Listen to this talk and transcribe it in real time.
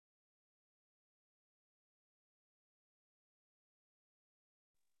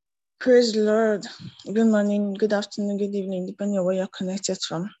Praise the Lord. Good morning, good afternoon, good evening, depending on where you're connected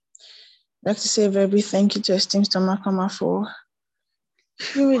from. I'd like to say a very big thank you to esteemed Stamakama for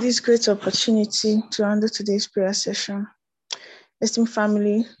giving me this great opportunity to handle today's prayer session. Esteemed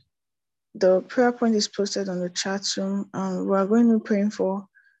family, the prayer point is posted on the chat room, and we are going to be praying for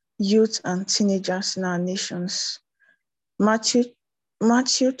youth and teenagers in our nations. Matthew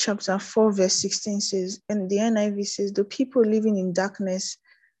chapter 4, verse 16 says, and the NIV says, the people living in darkness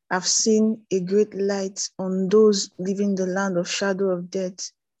have seen a great light on those living the land of shadow of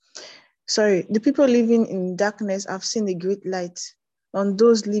death. The people living in darkness have seen a great light. On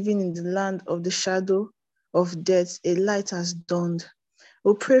those living in the land of the shadow of death, a light has dawned.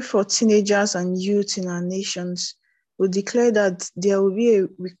 We'll pray for teenagers and youth in our nations. We'll declare that there will be a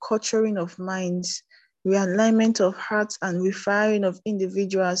reculturing of minds, realignment of hearts, and refiring of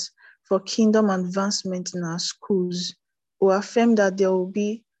individuals for kingdom advancement in our schools. We'll affirm that there will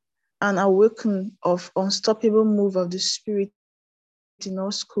be an awakening of unstoppable move of the Spirit in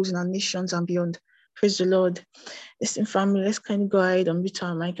all schools, in our nations, and beyond. Praise the Lord. Listen, family, let's kind of go ahead and mute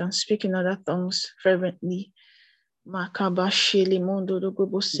our mic and speak in other tongues fervently.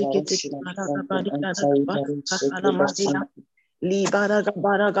 Libaraga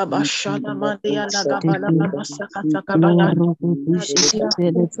baraga bashada mandia laga balaga basakata kabala. Makila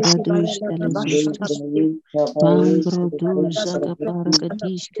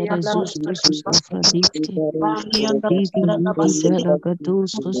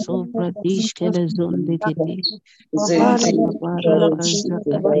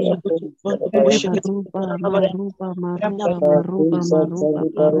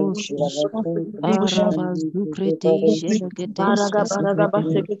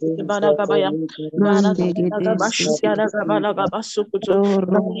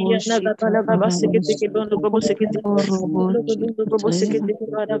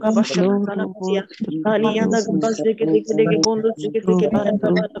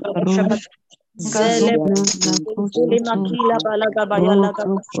balaga bayala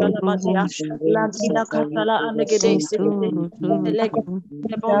gabashala madia lagila katala amegede sekete lege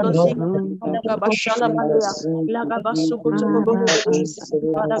bondo sika bashala madia laga basuku tuko bondo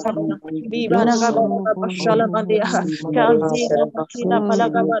balaga bi balaga bashala madia kazina makila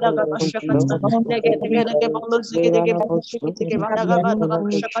balaga balaga bashakata lege bondo sekete sekete balaga balaga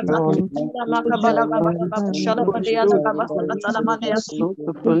bashakata la makabalaga balaga bashala madia laga basakata la madia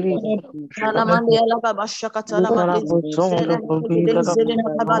Salamande alaga bashaka talamande zele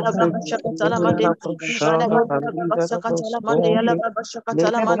makabala bashaka talamande ibala balaga bashaka talamande alaga bashaka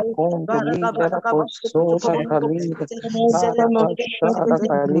talamande balaga balaga bashaka tukobondo zele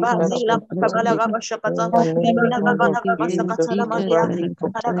bazila makabala bashaka talamande balaga bashaka talamande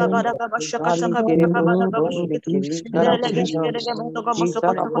balaga bashaka talamande balaga bashaka zele gege bondo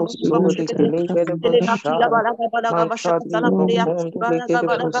bashaka tukobondo zele makila balaga bashaka talamande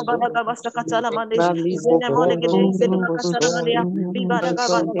balaga basakatala mande zene mole gede zene makatala mande libaraga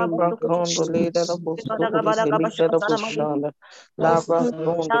balaga basakatala mande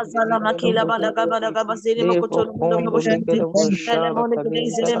Azala makila balaga balaga basiri mokotolo mundo boshete ele mole gede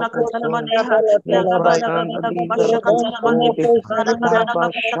zele makatala mande laga balaga balaga basakatala mande balaga balaga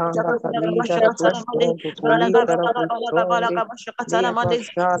basakatala basakatala mande balaga balaga basakatala mande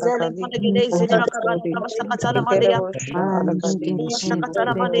zele mole gede zele makabalaga basakatala mande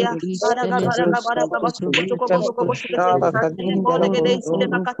basakatala mande balaga balaga basukutu ko boko boshete ele mole gede zele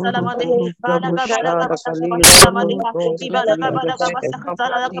makatala mande balaga basakatala mande balaga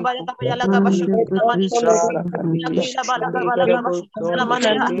basakatala balaga balaga basakatala mande Nakila balaga basakatala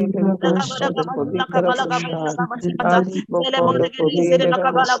mande balaga basakata zele mole gede zele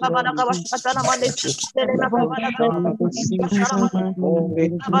makabalaga basakatala mande zele makabalaga basakatala mande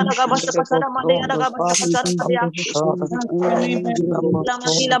balaga basakatala mande balaga basakatala mande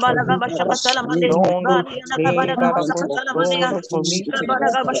Lamakila balaga bashakatala mande bari anaga balaga basakatala mande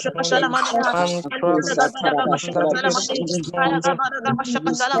balaga bashakatala mande balaga bashakatala mande balaga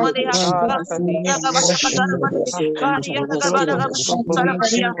bashakatala mande balaga bashakatala mande bari anaga balaga bashakatala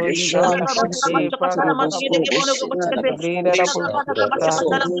mande balaga bashakatala mande lege bono go bashakate balaga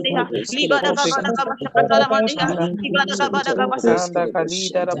bashakatala mande libalaga balaga bashakatala mande libalaga balaga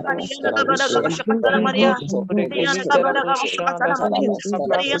basakatala bari anaga balaga bashakatala mande Mariana Kabaraga Bashakatala Mandi,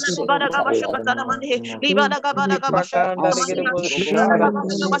 Mariana Kabaraga declare that there will be a realigning of hearts and reflecting of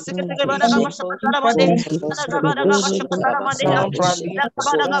individuals kingdom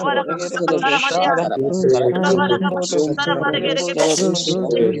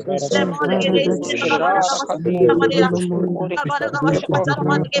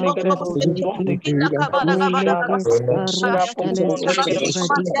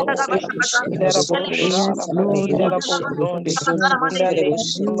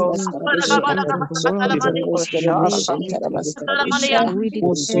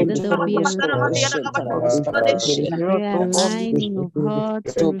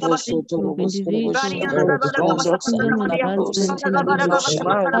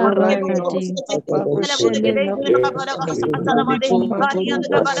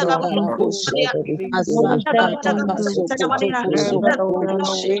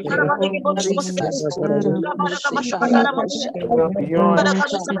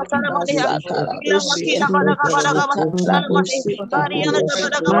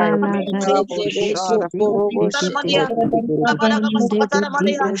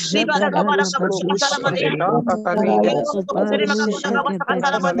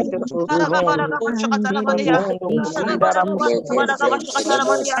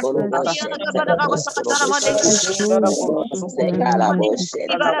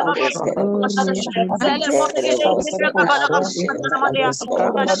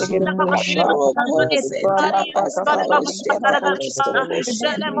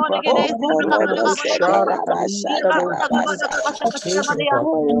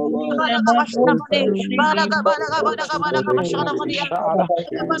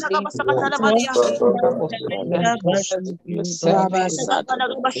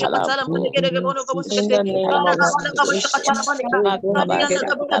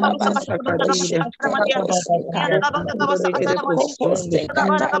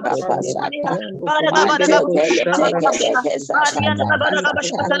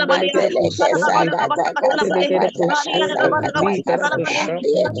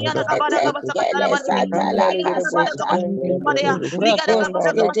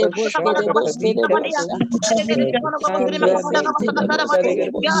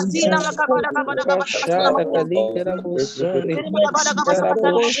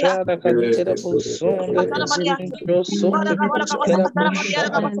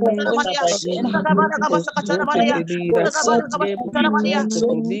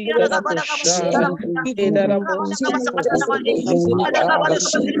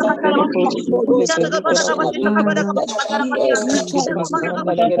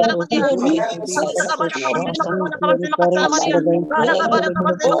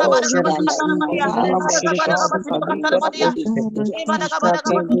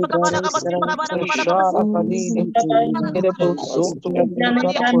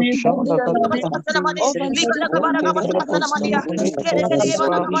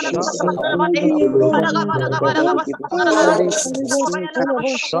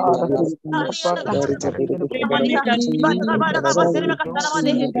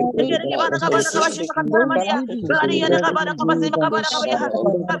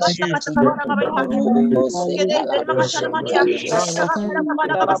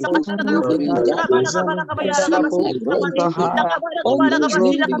advancement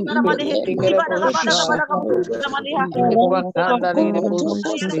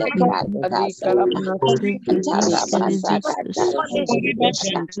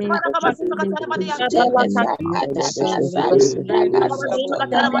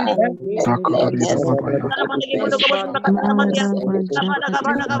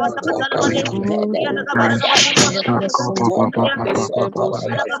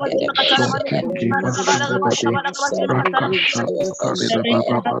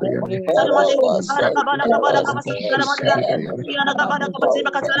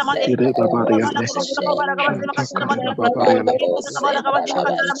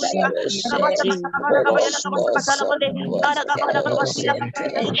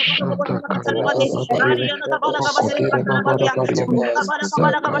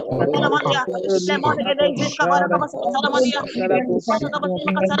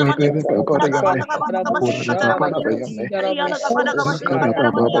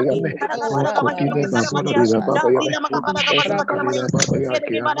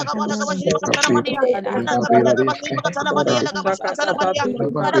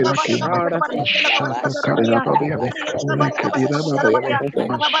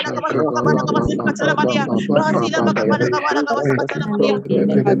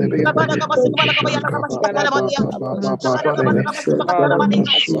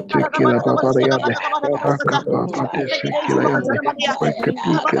in the name of Arakati.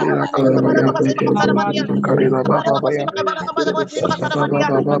 Ikerera karabayande, Makarina Baba Bayande, Baba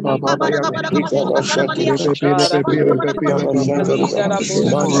Baba Baba Bayande, Bebe Bebe Bebe Abasata,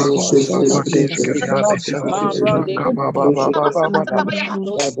 Rapa Papa Deskeriande, Baba Baba Baba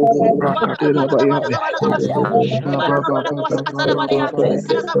Rakatera Bayande, Baba Baba Baba Baba Ikere Baba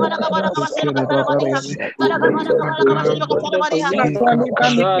Bayande,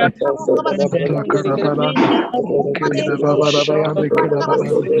 Takarabarande, Kerida Baba Bayande,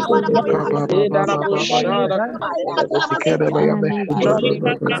 Kerabarande, Baba Baba Baba Bayande, Ikere Bayande,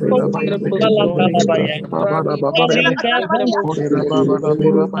 Karina Bayande, Baba Baba Bayande,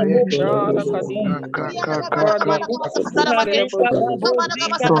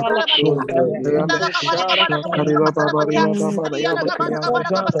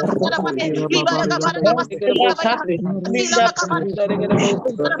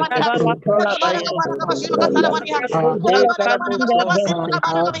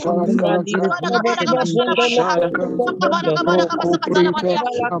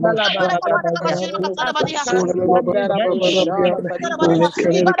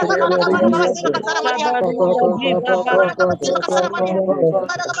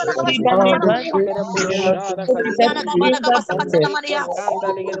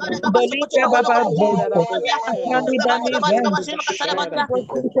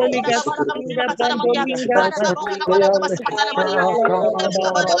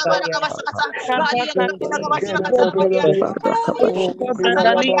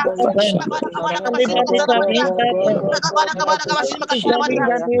 Baba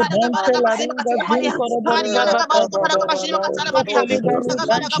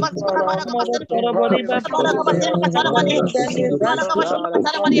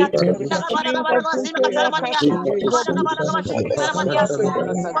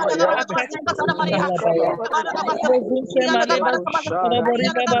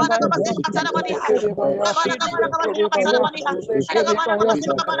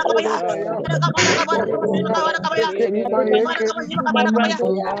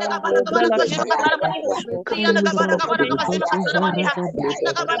Bayande, Kaka Bayande, Karina Baba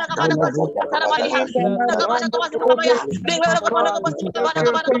Baba Bayande, Keriande, Korida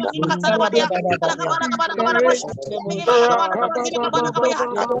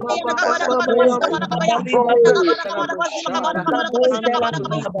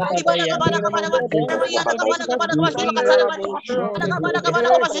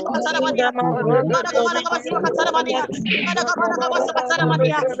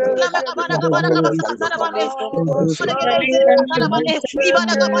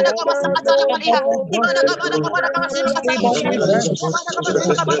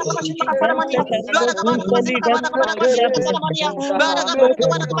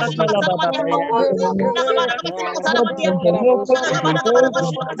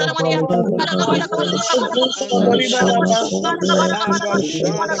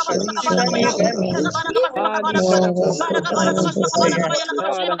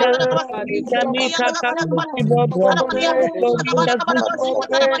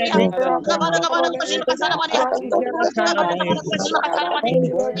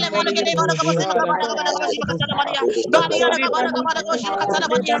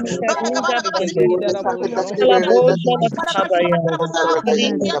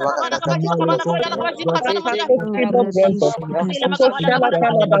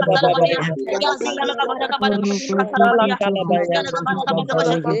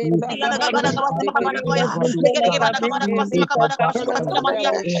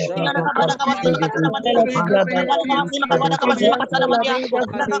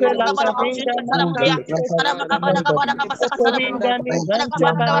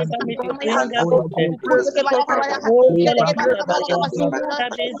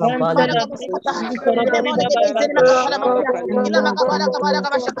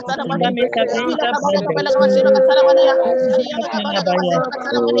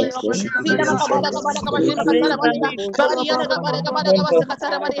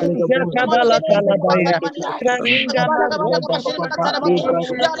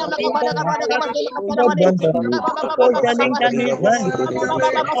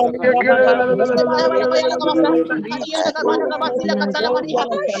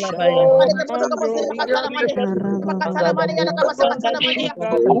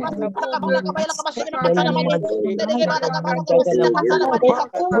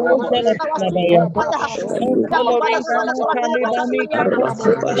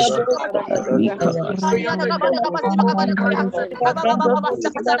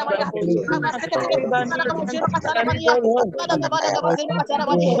Baba Bayande, Roko Prita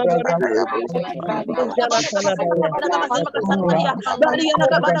Amashata Katalamania, Baliana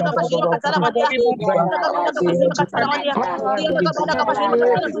Gabada Bashima Katalamania, Gabada Bashima Katalamania, Diana Gabada Bashima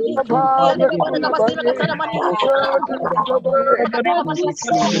Katalamania, Diana Gabada Bashima Katalamania,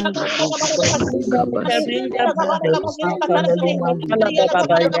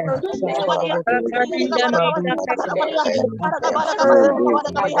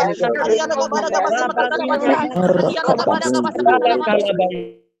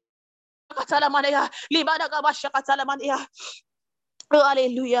 Oh,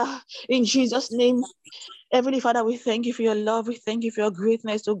 hallelujah. In Jesus' name. Heavenly Father, we thank you for your love. We thank you for your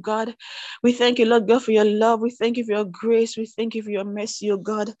greatness, oh God. We thank you, Lord God, for your love. We thank you for your grace. We thank you for your mercy, oh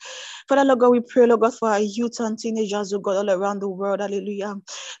God. Father, Lord God, we pray, Lord God, for our youth and teenagers, oh God, all around the world. Hallelujah.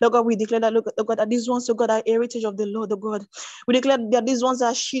 Lord God, we declare that, Lord God, that these ones, oh God, are heritage of the Lord, oh God. We declare that these ones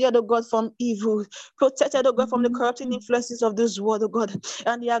are shielded, oh God, from evil, protected, oh God, from the corrupting influences of this world, oh God.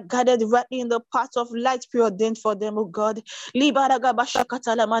 And they are guided rightly in the path of light preordained for them, oh God. Lord,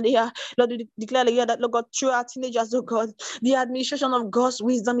 we declare here that, Lord God, through our teenagers, oh God, the administration of God's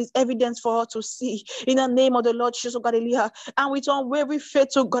wisdom is evidence for all to see. In the name of the Lord Jesus, oh God, Elia, and with unwavering faith,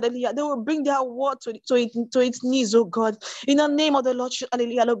 oh God, Elia, they will bring their word to its knees, oh God. In the name of the Lord Jesus,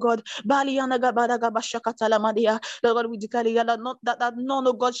 Elia, Lord God, Lord God, we declare here that none,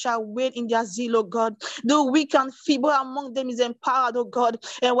 oh God, shall wait in their zeal, oh God. The weak and feeble among them is empowered, oh God,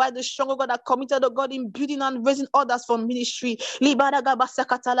 and while the strong, oh God, are committed, oh God, in building and raising others for ministry. Lord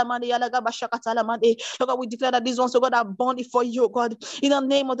God, we declare that these ones, oh God, are born for you, oh God. In the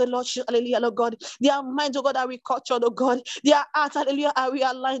name of the Lord, hallelujah, Lord God. Their minds, oh God, are recultured, oh God. Their hearts, hallelujah, are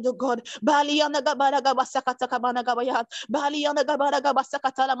realigned, oh God.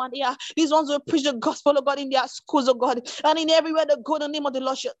 These ones will preach the gospel, oh God, in their schools, oh God. And in everywhere they go, in the name of the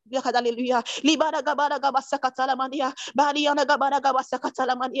Lord, hallelujah.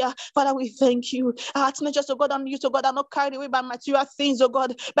 Father, we thank you. Our teenagers, oh God, and youth, oh God, are not carried away by material things, oh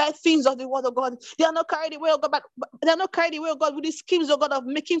God, by things of the world, oh God. They are not carried away, oh God, they are not carried away, oh God, with the schemes, oh God, of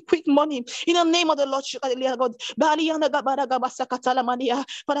making quick money. In the name of the Lord, God.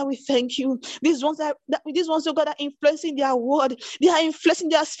 Father, we thank you. These ones, oh God, are influencing their word. They are influencing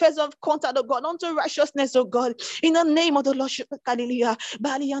their spheres of contact, oh God, unto righteousness, oh God. In the name of the Lord,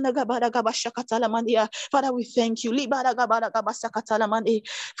 Father, we thank you.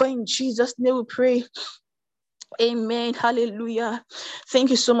 For in Jesus' name we pray. Amen. Hallelujah.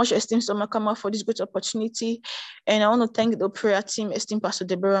 Thank you so much, esteemed Somakama, for this great opportunity. And I want to thank the prayer team, esteemed Pastor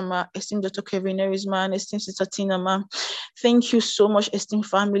Deborah Ma, esteemed Dr. Kevin Erisma, and esteemed Sister Tina Ma. Thank you so much, esteemed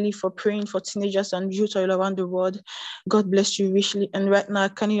family, for praying for teenagers and youth all around the world. God bless you richly. And right now,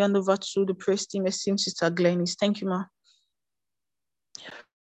 can you hand over to the prayer team, esteemed Sister Glennis? Thank you, Ma.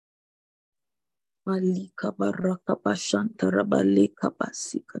 Malika baraka bashantara balika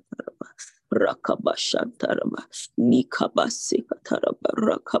basika taraba rakabashantaraba nikabasika taraba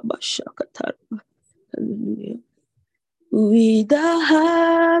rakabashaka taraba. Hallelujah. With a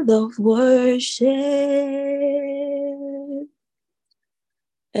heart of worship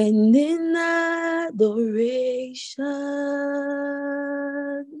and in adoration,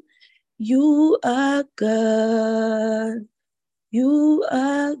 you are God. You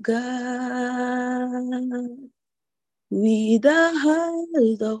are God. With a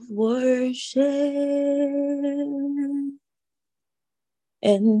heart of worship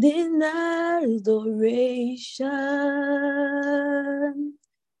and in adoration,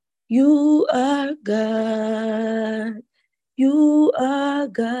 you are God. You are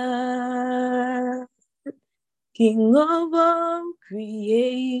God, King of all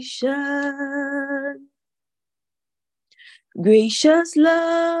creation. Gracious,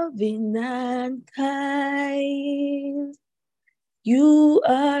 loving, and kind, you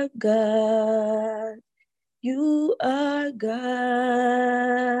are God, you are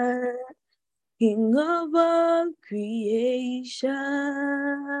God, King of all creation.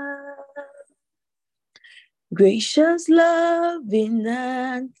 Gracious, loving,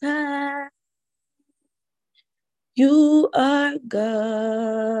 and kind, you are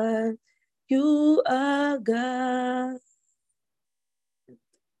God, you are God.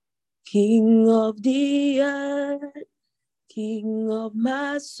 King of the earth, King of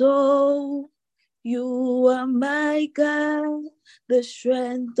my soul, you are my God, the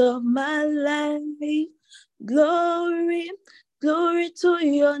strength of my life. Glory, glory to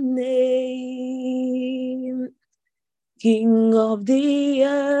your name. King of the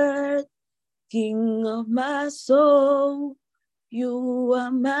earth, King of my soul, you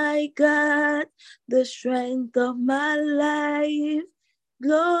are my God, the strength of my life.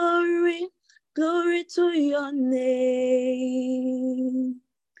 Glory, glory to your name.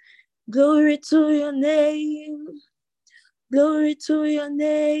 Glory to your name. glory to your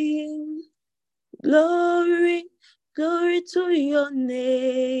name. Glory, glory to your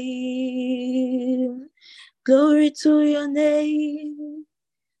name. Glory to your name.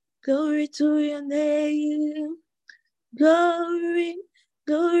 Glory to your name. Glory,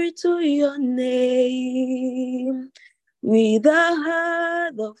 glory to your name. With a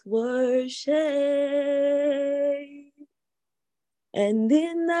heart of worship and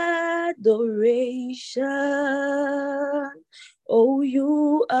in adoration, oh,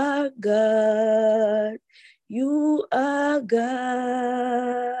 you are God, you are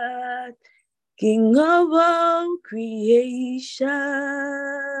God, King of all creation.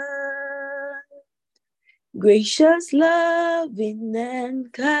 Gracious, loving,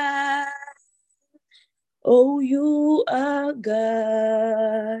 and kind, oh, you are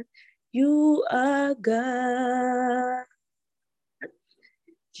God, you are God.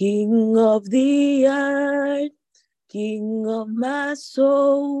 King of the earth, King of my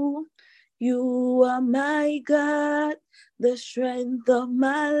soul, you are my God, the strength of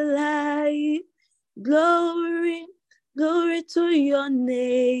my life. Glory, glory to your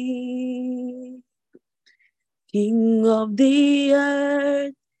name. King of the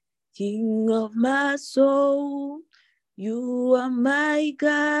earth, King of my soul, you are my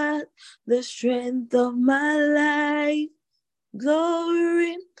God, the strength of my life.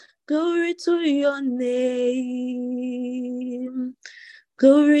 Glory, glory to your name.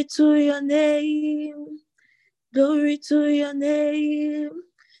 Glory to your name. Glory to your name.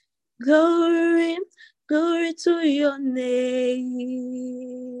 Glory, glory to your name.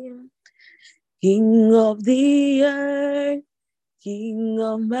 King of the earth, King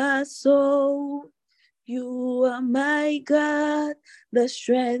of my soul, you are my God, the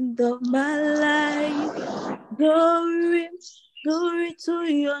strength of my life. Glory, glory to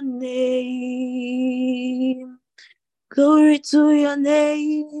your name. Glory to your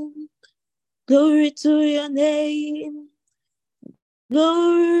name. Glory to your name.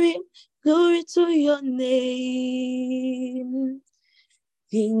 Glory, glory to your name.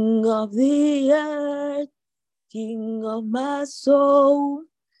 King of the earth, King of my soul,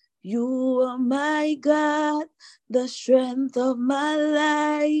 you are my God, the strength of my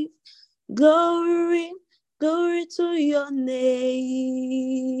life. Glory, glory to your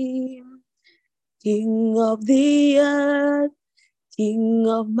name. King of the earth, King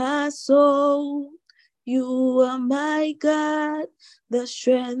of my soul, you are my God, the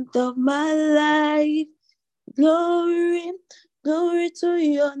strength of my life. Glory, glory to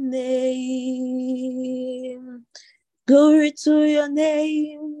your name. Glory to your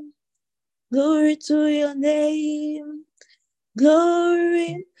name. Glory to your name.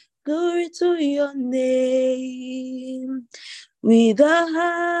 Glory, glory to your name. With a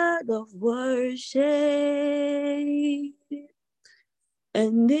heart of worship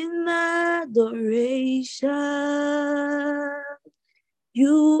and in adoration,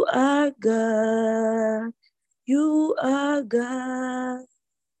 you are God, you are God,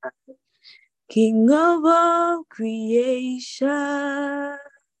 King of all creation.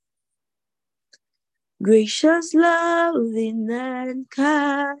 Gracious, loving, and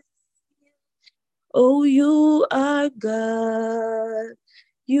kind, oh, you are God,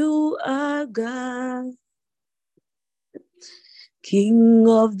 you are God. King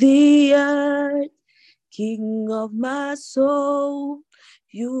of the earth, King of my soul,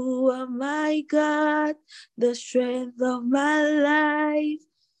 you are my God, the strength of my life.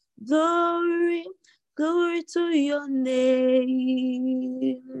 Glory, glory to your name.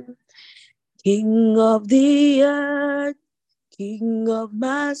 King of the earth, King of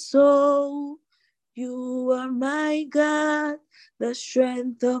my soul, you are my God, the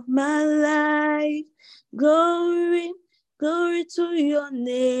strength of my life. Glory, glory to your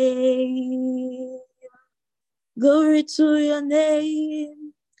name. Glory to your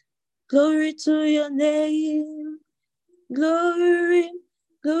name. Glory to your name. Glory,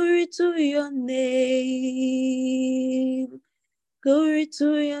 glory to your name. Glory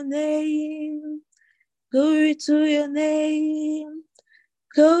to your name. Glory to your name.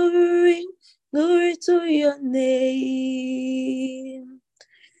 Glory, glory to your name.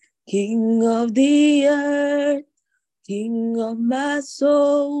 King of the earth, King of my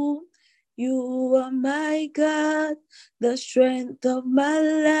soul, you are my God, the strength of my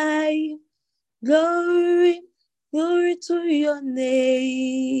life. Glory, glory to your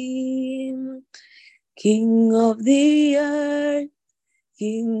name. King of the earth,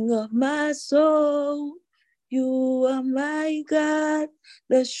 King of my soul, you are my God,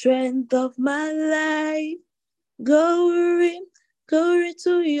 the strength of my life. Glory, glory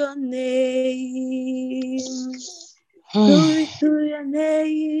to your name. Glory to your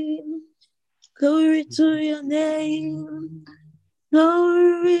name. Glory to your name.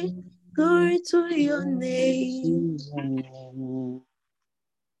 Glory, glory to your name.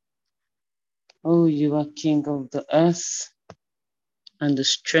 Oh, you are King of the earth and the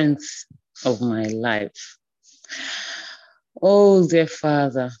strength of my life. Oh, dear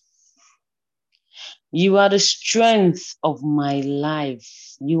Father, you are the strength of my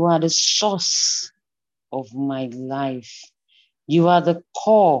life. You are the source of my life. You are the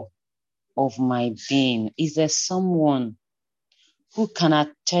core of my being. Is there someone who can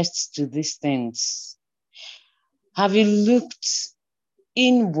attest to these things? Have you looked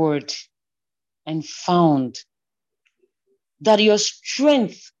inward and found that your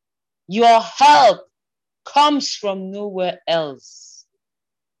strength, your help comes from nowhere else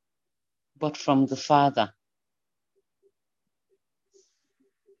but from the Father?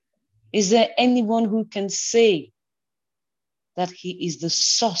 Is there anyone who can say that he is the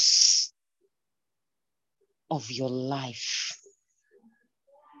source of your life,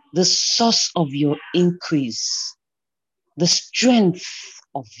 the source of your increase, the strength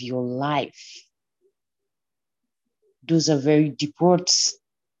of your life? Those are very deep words.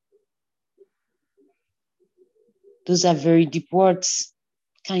 Those are very deep words.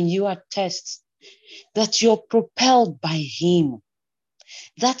 Can you attest that you're propelled by him?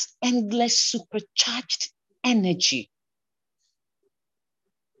 That endless supercharged energy.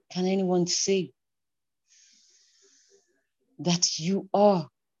 Can anyone say that you are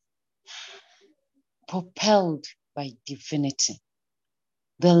propelled by divinity?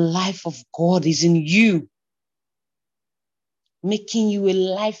 The life of God is in you, making you a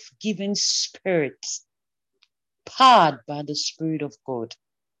life-giving spirit, powered by the Spirit of God.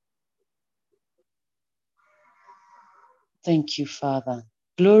 Thank you, Father.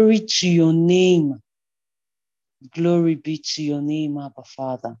 Glory to your name. Glory be to your name, Abba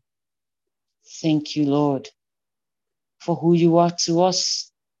Father. Thank you, Lord, for who you are to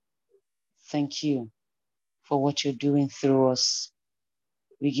us. Thank you for what you're doing through us.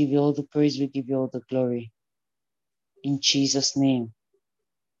 We give you all the praise, we give you all the glory. In Jesus' name,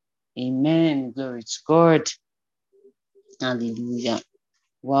 amen. Glory to God. Hallelujah.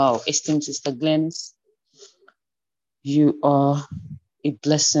 Wow, esteemed Sister Glennis, you are a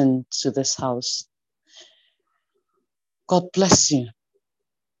blessing to this house. God bless you.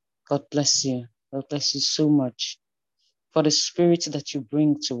 God bless you. God bless you so much for the spirit that you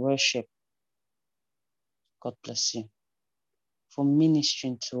bring to worship. God bless you for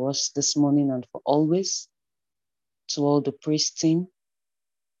ministering to us this morning and for always, to all the praise team,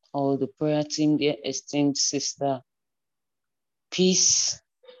 all the prayer team, dear esteemed Sister Peace,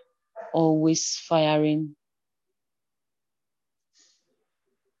 always firing.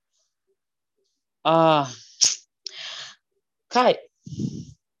 Kai,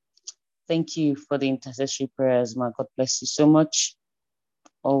 thank you for the intercessory prayers, ma. God bless you so much.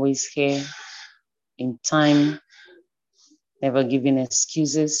 Always here in time, never giving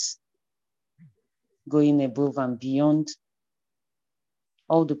excuses, going above and beyond.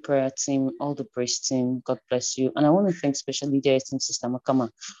 All the prayer team, all the praise team, God bless you. And I want to thank especially dear esteemed Sister Makama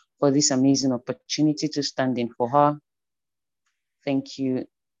for this amazing opportunity to stand in for her. Thank you,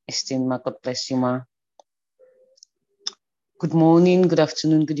 esteemed ma. God bless you, ma. Good morning, good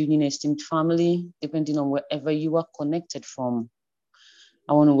afternoon, good evening, esteemed family, depending on wherever you are connected from.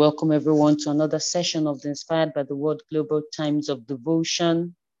 I want to welcome everyone to another session of the Inspired by the Word Global Times of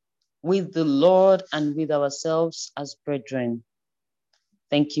Devotion with the Lord and with ourselves as brethren.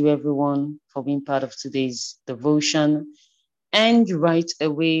 Thank you, everyone, for being part of today's devotion. And right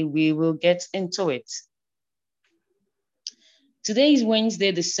away, we will get into it. Today is Wednesday,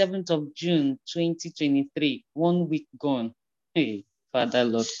 the 7th of June, 2023, 1 week gone. Hey, Father,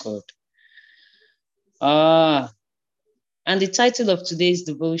 Lord God. And the title of today's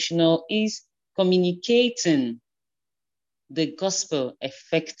devotional is Communicating the Gospel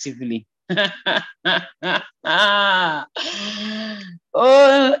Effectively.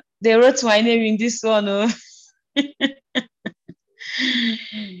 Oh, they wrote my name in this one. Oh.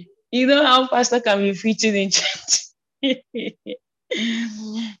 You know how pastor can be preaching in church.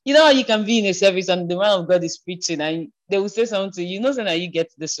 You know how you can be in a service and the man of God is preaching and they will say something, you know, so that you get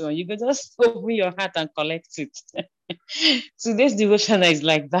this one, you can just open your heart and collect it. Today's devotion is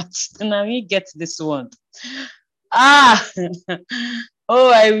like that. Now we get this one. Oh,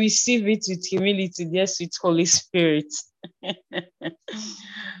 I receive it with humility, dear sweet Holy Spirit.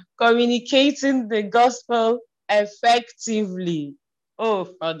 Communicating the gospel effectively. Oh,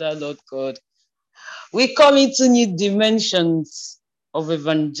 Father, Lord God. We come into new dimensions of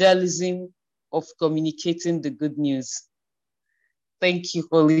evangelism of communicating the good news. Thank you,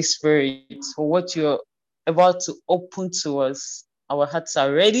 Holy Spirit, for what you're about to open to us. Our hearts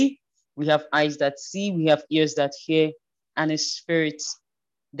are ready. We have eyes that see, we have ears that hear, and a spirit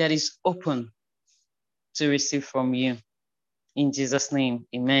that is open to receive from you. In Jesus' name,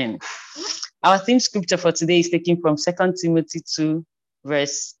 amen. Our theme scripture for today is taken from 2 Timothy 2,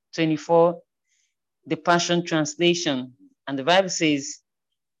 verse 24, the Passion Translation. And the Bible says,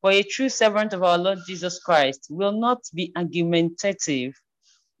 "For a true servant of our Lord Jesus Christ will not be argumentative,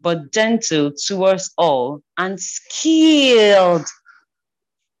 but gentle towards all and skilled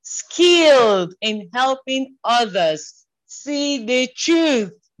in helping others see the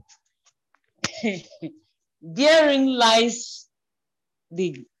truth." Therein lies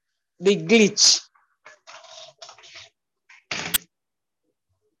the glitch.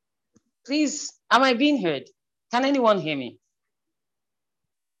 Please, am I being heard? Can anyone hear me?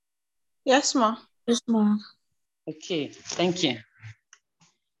 Yes, ma. Yes, ma'am. Okay, thank you.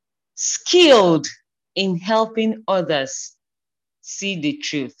 Skilled in helping others see the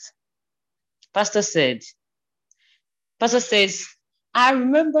truth. Pastor says, I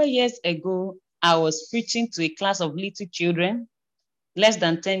remember years ago, I was preaching to a class of little children, less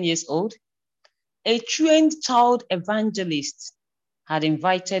than 10 years old. A trained child evangelist had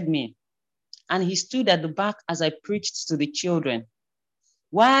invited me, and he stood at the back as I preached to the children.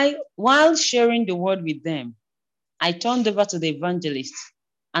 While sharing the word with them, I turned over to the evangelist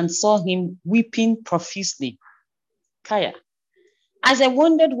and saw him weeping profusely. Kaya. As I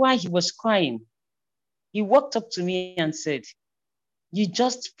wondered why he was crying, he walked up to me and said, "You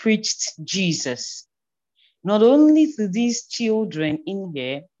just preached Jesus, not only to these children in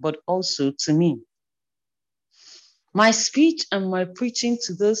here, but also to me." My speech and my preaching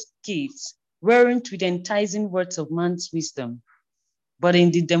to those kids weren't with enticing words of man's wisdom, but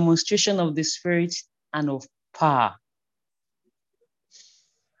in the demonstration of the Spirit and of power.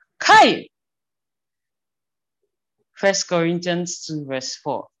 Kai! 1 Corinthians 2, verse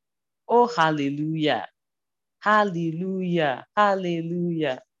 4. Oh, hallelujah. Hallelujah.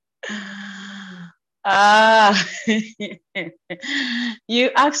 Hallelujah. You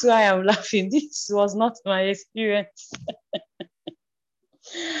asked why I'm laughing. This was not my experience.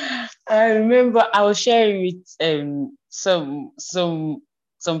 I remember I was sharing with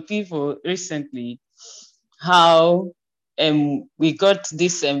some people recently how we got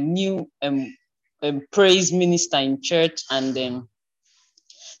this new praise minister in church, and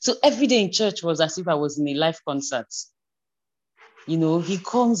so every day in church was as if I was in a live concert. You know, he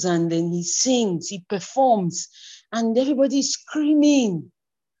comes and then he sings, he performs, and everybody is screaming.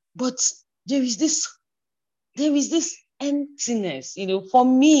 But there is this emptiness, you know. For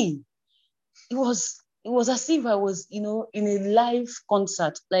me, it was as if I was, you know, in a live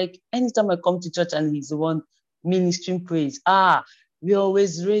concert. Like anytime I come to church and he's the one ministering praise, we're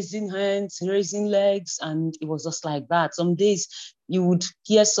always raising hands, raising legs, and it was just like that. Some days you would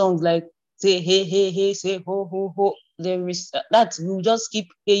hear songs like say hey, hey, hey, say ho, ho, ho. There is that we'll just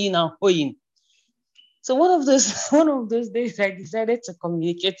keep haying and hoeing. So one of those days I decided to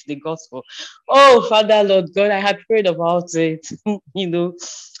communicate the gospel. Oh, Father, Lord God, I had prayed about it. You know,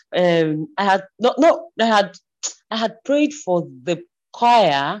 I had prayed for the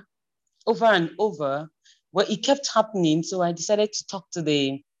choir over and over, but it kept happening. So I decided to talk to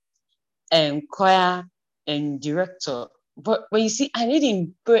the choir director. But you see, I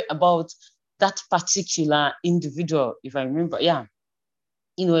didn't pray about that particular individual, if I remember. Yeah,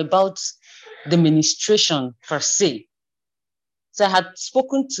 you know, about the ministration per se. So I had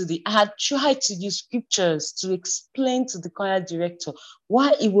tried to use scriptures to explain to the choir director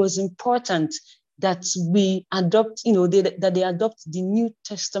why it was important that we adopt, you know, that they adopt the New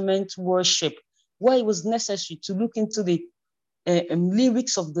Testament worship, why it was necessary to look into the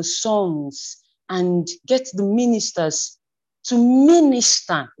lyrics of the songs and get the ministers to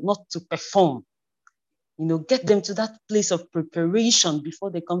minister, not to perform. You know, get them to that place of preparation before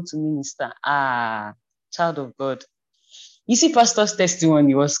they come to minister. Child of God. You see, Pastor's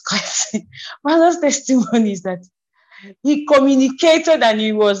testimony was quite, Pastor's testimony is that he communicated and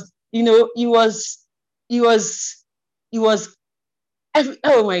he was, you know, he was,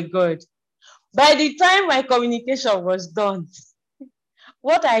 oh my God. By the time my communication was done,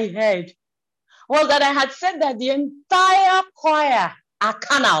 what I heard was that I had said that the entire choir are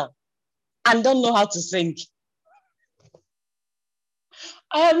carnal and don't know how to sing.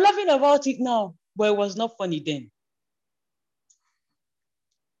 I am laughing about it now, but it was not funny then.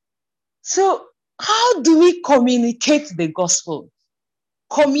 So how do we communicate the gospel?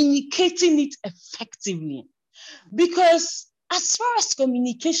 Communicating it effectively. Because as far as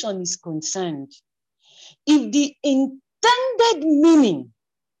communication is concerned, if the intended meaning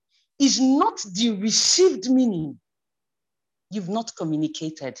is not the received meaning, you've not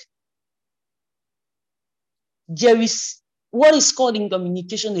communicated. There is what is called in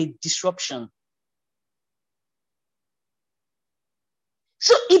communication a disruption.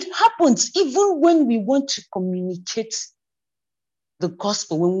 So it happens even when we want to communicate the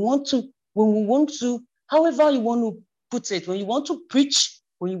gospel, when we want to, however you want to put it, when you want to preach,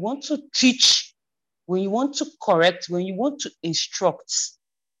 when you want to teach, when you want to correct, when you want to instruct,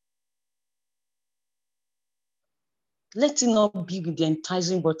 let it not be with the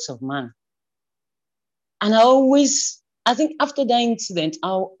enticing words of man. And I think after that incident,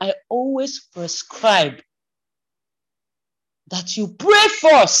 I always prescribe that you pray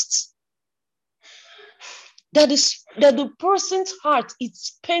first, that the person's heart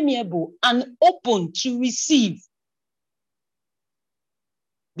is permeable and open to receive.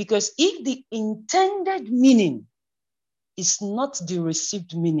 Because if the intended meaning is not the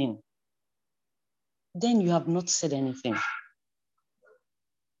received meaning, then you have not said anything.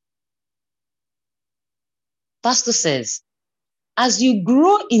 Pastor says, as you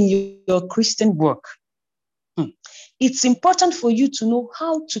grow in your Christian work, it's important for you to know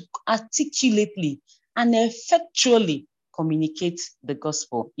how to articulately and effectually communicate the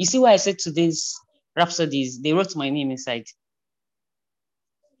gospel. You see why I said today's rhapsodies, they wrote my name inside.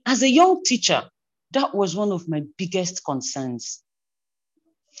 As a young teacher, that was one of my biggest concerns.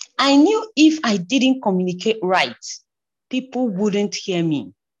 I knew if I didn't communicate right, people wouldn't hear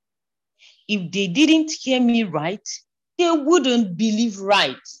me. If they didn't hear me right, they wouldn't believe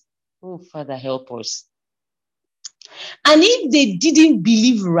right. Oh, Father, help us. And if they didn't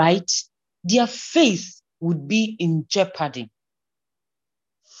believe right, their faith would be in jeopardy.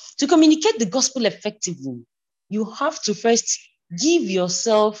 To communicate the gospel effectively, you have to first give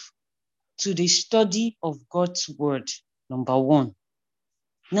yourself to the study of God's word, number one.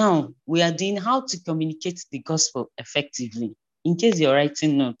 Now, we are doing how to communicate the gospel effectively. In case you're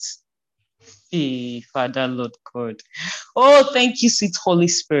writing notes. Hey, Father, Lord God. Oh, thank you, sweet Holy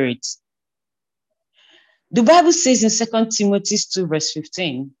Spirit. The Bible says in 2 Timothy 2, verse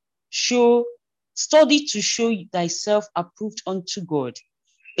 15, study to show thyself approved unto God,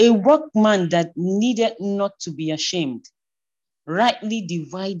 a workman that needed not to be ashamed, rightly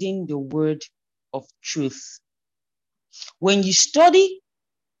dividing the word of truth. When you study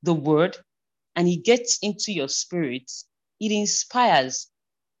the word and it gets into your spirit, it inspires,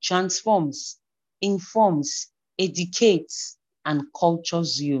 transforms, informs, educates, and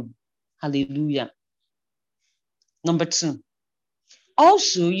cultures you. Hallelujah. Number 2,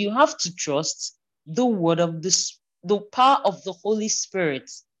 also you have to trust the word of the power of the Holy Spirit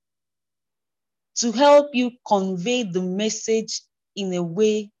to help you convey the message in a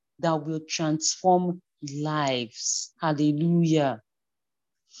way that will transform lives. Hallelujah.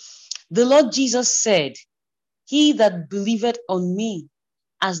 The Lord Jesus said, he that believeth on me,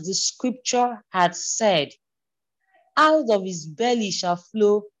 as the scripture had said, out of his belly shall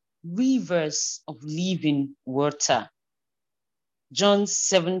flow rivers of living water. John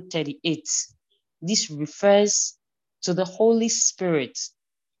 7:38. This refers to the Holy Spirit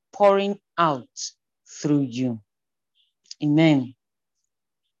pouring out through you. Amen.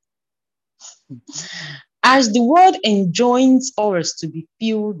 As the word enjoins us to be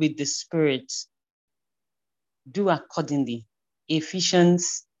filled with the Spirit, do accordingly.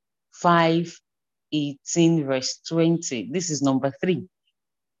 Ephesians 5:18, verse 20. This is number 3.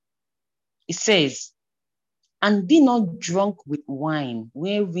 It says, and be not drunk with wine,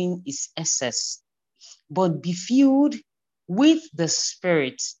 wherein is excess, but be filled with the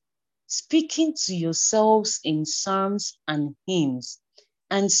Spirit, speaking to yourselves in psalms and hymns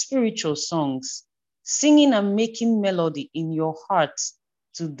and spiritual songs, singing and making melody in your hearts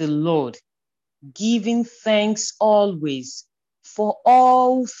to the Lord, giving thanks always for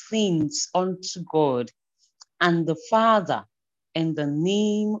all things unto God and the Father, in the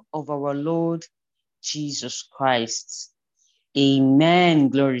name of our Lord Jesus Christ. Amen.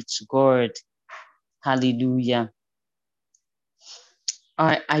 Glory to God. Hallelujah.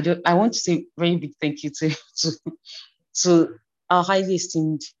 I want to say a very big thank you to our highly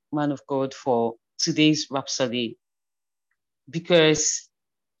esteemed man of God for today's Rhapsody. Because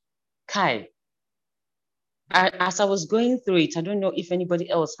Kai, as I was going through it, I don't know if anybody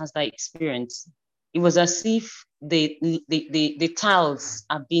else has that experience. It was as if the tiles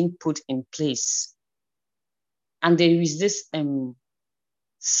are being put in place. And there is this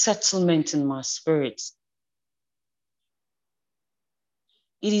settlement in my spirit.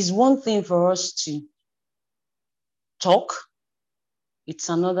 It is one thing for us to talk, It's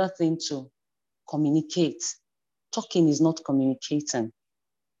another thing to communicate. Talking is not communicating.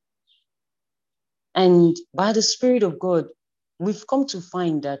 And by the Spirit of God, we've come to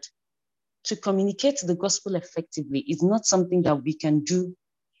find that to communicate the gospel effectively is not something that we can do,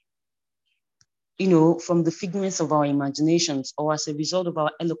 from the figments of our imaginations or as a result of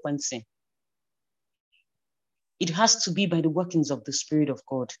our eloquence. It has to be by the workings of the Spirit of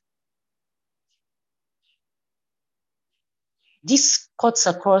God. This cuts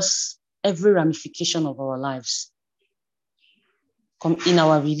across every ramification of our lives. In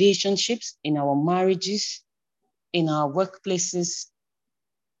our relationships, in our marriages, in our workplaces.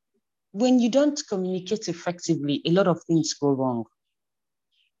 When you don't communicate effectively, a lot of things go wrong.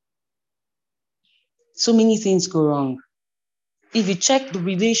 So many things go wrong. If you check the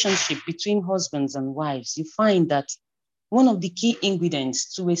relationship between husbands and wives, you find that one of the key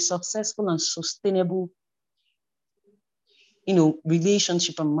ingredients to a successful and sustainable,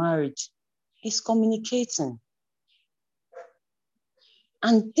 relationship and marriage is communicating.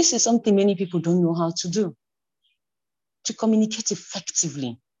 And this is something many people don't know how to do, to communicate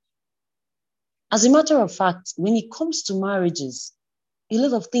effectively. As a matter of fact, when it comes to marriages, a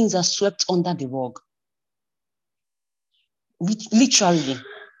lot of things are swept under the rug. Literally,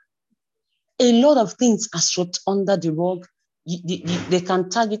 a lot of things are swept under the rug. They can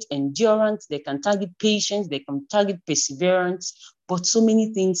target endurance, they can target patience, they can target perseverance, but so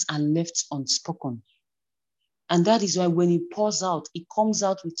many things are left unspoken. And that is why when it pours out, it comes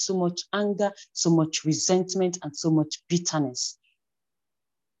out with so much anger, so much resentment, and so much bitterness.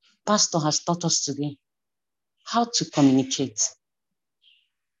 Pastor has taught us today how to communicate.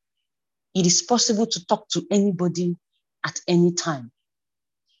 It is possible to talk to anybody at any time.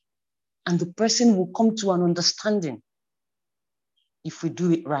 And the person will come to an understanding if we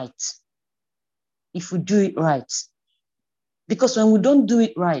do it right. If we do it right. Because when we don't do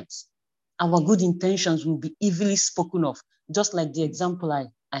it right, our good intentions will be evilly spoken of, just like the example I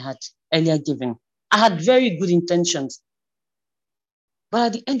had earlier given. I had very good intentions, but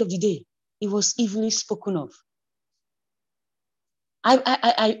at the end of the day, it was evilly spoken of. I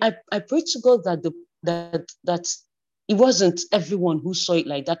pray to God that it wasn't everyone who saw it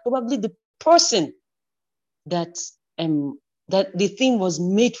like that. Probably the person that the thing was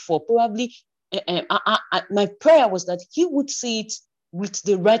made for, probably my prayer was that he would see it with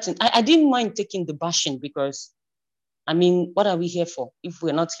the right. I didn't mind taking the bashing because, what are we here for if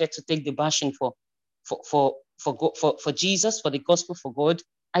we're not here to take the bashing for Jesus, for the gospel, for God?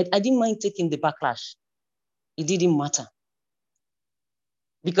 I didn't mind taking the backlash. It didn't matter.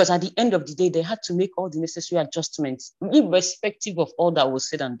 Because at the end of the day, they had to make all the necessary adjustments, irrespective of all that was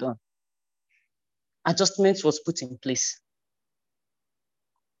said and done. Adjustments was put in place.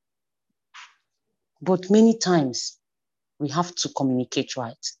 But many times, we have to communicate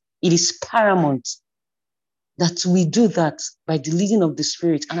right. It is paramount that we do that by the leading of the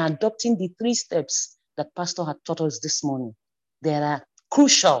Spirit and adopting the 3 steps that Pastor had taught us this morning. They are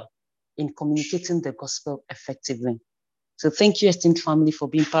crucial in communicating the gospel effectively. So thank you, esteemed family, for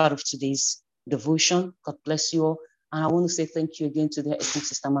being part of today's devotion. God bless you all. And I want to say thank you again to the esteemed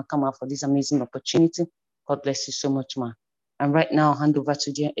Sister Makama for this amazing opportunity. God bless you so much, ma. And right now, I'll hand over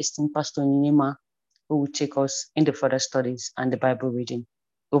to the esteemed Pastor Ninema, who will take us in the further studies and the Bible reading.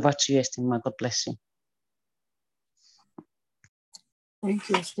 Over to you, esteemed ma. God bless you. Thank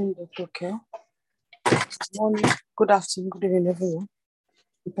you, esteemed Dr. K. Good morning, good afternoon, good evening, everyone,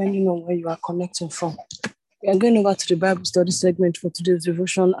 depending on where you are connecting from. We are going over to the Bible study segment for today's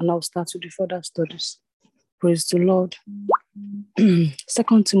devotion, and I'll start with the further studies. Praise the Lord.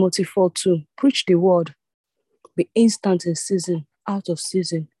 2 Timothy 4:2. Preach the word. Be instant in season, out of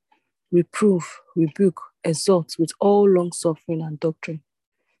season. Reprove, rebuke, exhort with all long suffering and doctrine.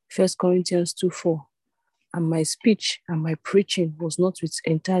 1 Corinthians 2:4. And my speech and my preaching was not with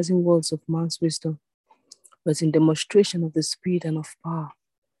enticing words of man's wisdom, but in demonstration of the Spirit and of power,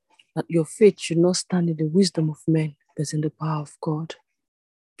 that your faith should not stand in the wisdom of men, but in the power of God.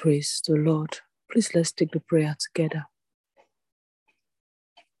 Praise the Lord. Please let's take the prayer together.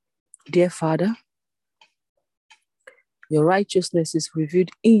 Dear Father, your righteousness is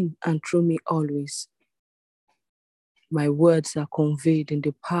revealed in and through me always. My words are conveyed in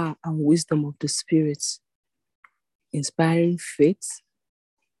the power and wisdom of the Spirit, inspiring faith,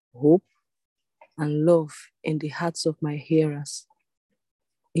 hope, and love in the hearts of my hearers.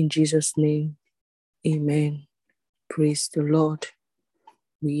 In Jesus' name, amen. Praise the Lord.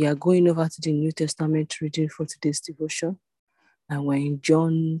 We are going over to the New Testament reading for today's devotion. And we're in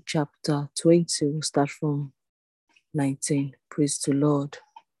John chapter 20. We'll start from 19. Praise the Lord.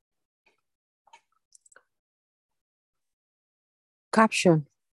 Caption: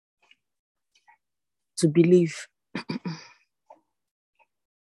 to believe.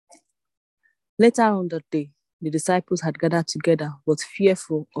 Later on that day, the disciples had gathered together, but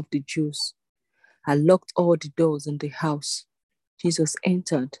fearful of the Jews, had locked all the doors in the house. Jesus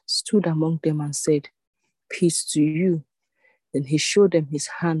entered, stood among them, and said, "Peace to you." Then he showed them his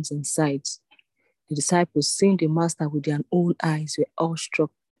hands and sides. The disciples, seeing the master with their own eyes, were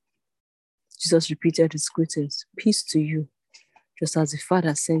awestruck. Jesus repeated his greetings, "Peace to you. Just as the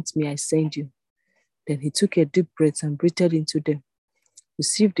Father sent me, I send you." Then he took a deep breath and breathed into them.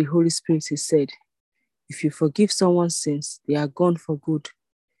 "Receive the Holy Spirit," he said. "If you forgive someone's sins, they are gone for good.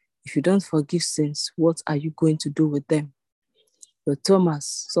 If you don't forgive sins, what are you going to do with them?" But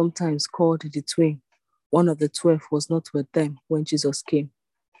Thomas, sometimes called the twin, one of the 12, was not with them when Jesus came.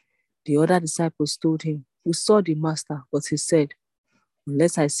 The other disciples told him, "We saw the Master," but he said,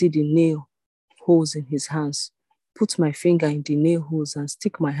 "Unless I see the nail holes in his hands, put my finger in the nail holes and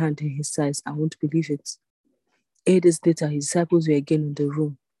stick my hand in his sides, I won't believe it." 8 days later, his disciples were again in the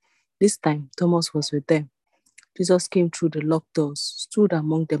room. This time, Thomas was with them. Jesus came through the locked doors, stood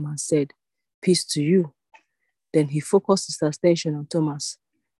among them, and said, "Peace to you." Then he focused his attention on Thomas.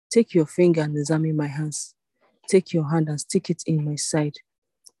 "Take your finger and examine my hands. Take your hand and stick it in my side.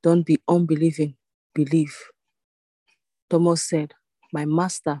 Don't be unbelieving, believe." Thomas said, "My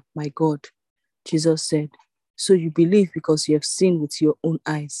Master, my God." Jesus said, "So you believe because you have seen with your own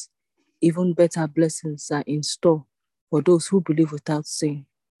eyes. Even better blessings are in store for those who believe without seeing."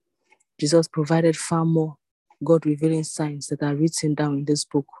 Jesus provided far more God-revealing signs that are written down in this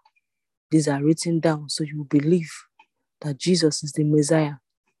book. These are written down so you believe that Jesus is the Messiah,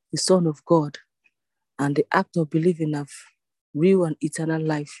 the Son of God, and the act of believing of real and eternal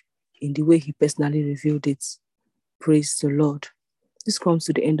life in the way he personally revealed it. Praise the Lord. This comes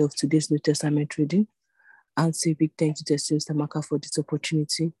to the end of today's New Testament reading. And say a big thank you to Sister Maka for this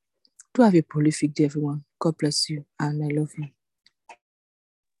opportunity. Do have a prolific day, everyone. God bless you, and I love you.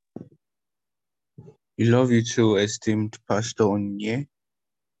 We love you too, esteemed Pastor Onye.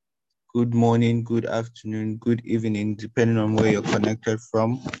 Good morning, good afternoon, good evening, depending on where you're connected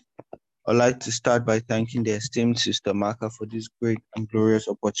from. I'd like to start by thanking the esteemed Sister Maka for this great and glorious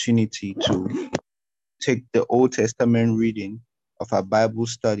opportunity to take the Old Testament reading of our Bible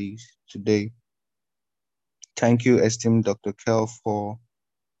studies today. Thank you, esteemed Dr. Kell, for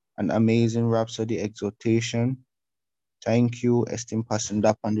an amazing Rhapsody exhortation. Thank you, esteemed Pastor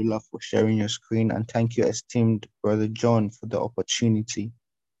Ndapandula, for sharing your screen, and thank you, esteemed Brother John, for the opportunity.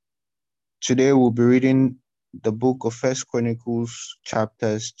 Today we'll be reading the book of 1 Chronicles,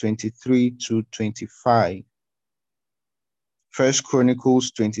 chapters 23 to 25. 1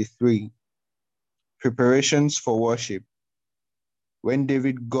 Chronicles 23, preparations for worship. When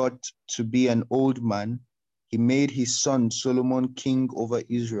David got to be an old man, he made his son Solomon king over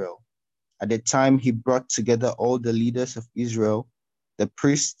Israel. At the time, he brought together all the leaders of Israel, the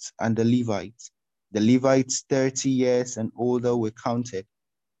priests and the Levites. The Levites 30 years and older were counted.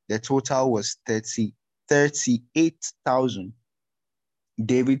 The total was 38,000.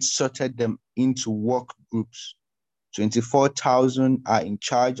 David sorted them into work groups. 24,000 are in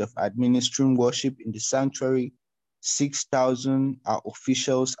charge of administering worship in the sanctuary. 6,000 are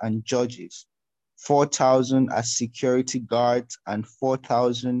officials and judges. 4,000 are security guards, and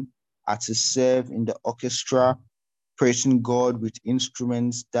 4,000 are to serve in the orchestra, praising God with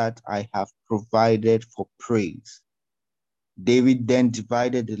instruments that I have provided for praise. David then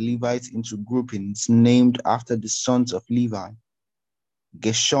divided the Levites into groupings named after the sons of Levi: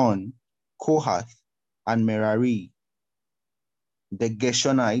 Gershon, Kohath, and Merari. The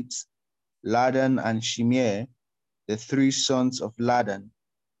Gershonites, Ladan and Shimei, the 3 sons of Ladan,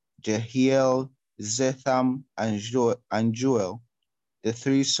 Jehiel, Zetham, and Joel, the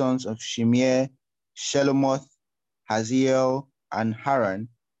 3 sons of Shimei, Shelomoth, Haziel, and Haran,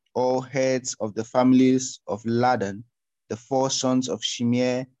 all heads of the families of Ladan, the 4 sons of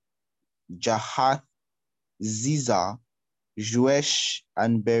Shimei, Jahath, Ziza, Juesh,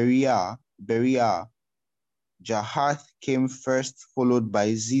 and Beriah. Jahath came first, followed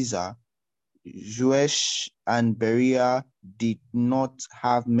by Ziza. Juesh and Beriah did not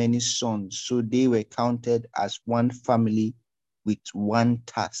have many sons, so they were counted as one family with one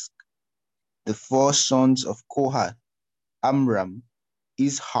task. The 4 sons of Kohath, Amram,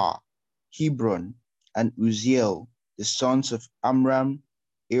 Izhar, Hebron, and Uzziel, the sons of Amram,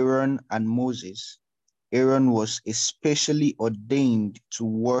 Aaron, and Moses. Aaron was especially ordained to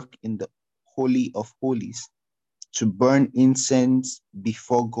work in the Holy of Holies, to burn incense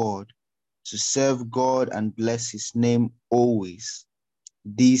before God, to serve God and bless his name always.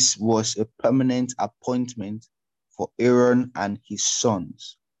 This was a permanent appointment for Aaron and his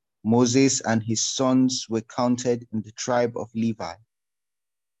sons. Moses and his sons were counted in the tribe of Levi.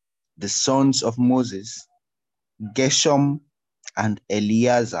 The sons of Moses, Gershom and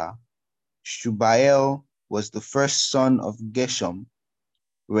Eleazar. Shubael was the first son of Gershom.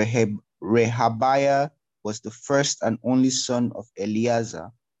 Rehabiah was the first and only son of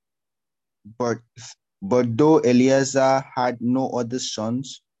Eleazar. But though Eleazar had no other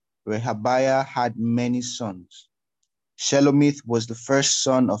sons, Rehabiah had many sons. Shelomith was the first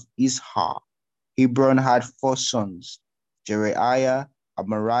son of Izhar. Hebron had 4 sons, Jeriah,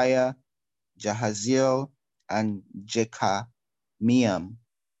 Amariah, Jahaziel, and Jekameam.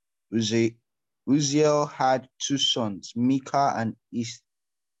 Uzziel had 2 sons, Micah and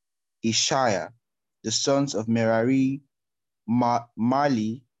Ishiah. The sons of Merari,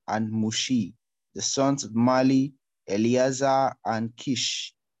 Mali and Mushi. The sons of Mali, Eleazar and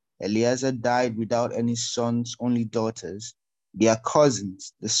Kish. Eleazar died without any sons, only daughters. Their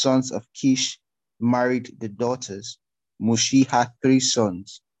cousins, the sons of Kish, married the daughters. Mushi had 3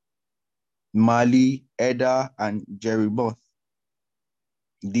 sons, Mali, Eder, and Jeriboth.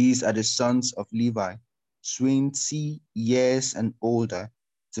 These are the sons of Levi, 20 years and older,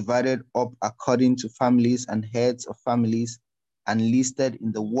 divided up according to families and heads of families, and listed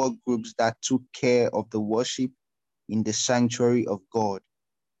in the work groups that took care of the worship in the sanctuary of God.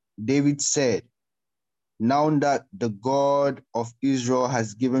 David said, "Now that the God of Israel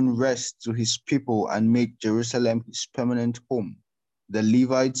has given rest to his people and made Jerusalem his permanent home, the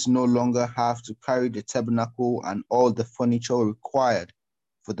Levites no longer have to carry the tabernacle and all the furniture required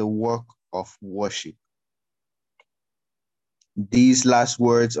for the work of worship." These last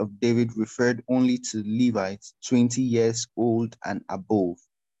words of David referred only to Levites 20 years old and above.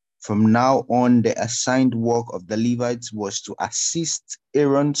 From now on, the assigned work of the Levites was to assist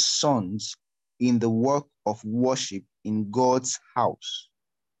Aaron's sons in the work of worship in God's house,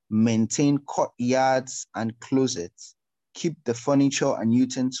 maintain courtyards and closets, keep the furniture and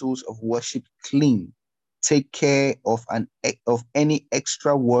utensils of worship clean, take care of any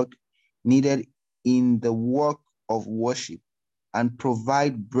extra work needed in the work of worship, and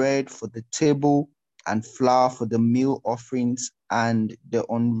provide bread for the table and flour for the meal offerings and the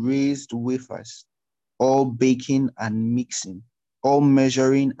unraised wafers, all baking and mixing, all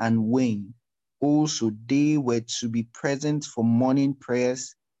measuring and weighing. Also, they were to be present for morning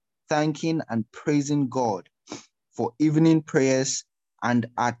prayers, thanking and praising God, for evening prayers, and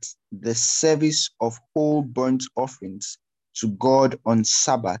at the service of whole burnt offerings to God on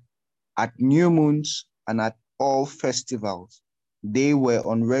Sabbath, at new moons, and at all festivals. They were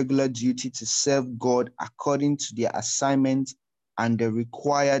on regular duty to serve God according to their assignment and the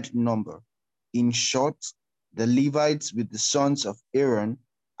required number. In short, the Levites, with the sons of Aaron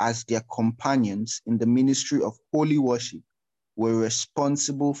as their companions in the ministry of holy worship, were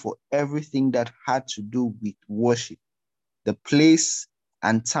responsible for everything that had to do with worship, the place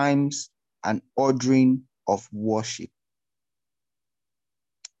and times and ordering of worship.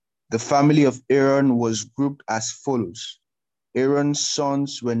 The family of Aaron was grouped as follows. Aaron's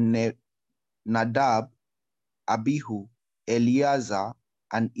sons were Nadab, Abihu, Eleazar,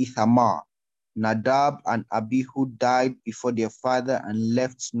 and Ithamar. Nadab and Abihu died before their father and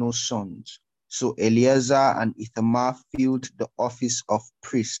left no sons. So Eleazar and Ithamar filled the office of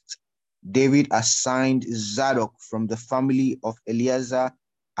priest. David assigned Zadok from the family of Eleazar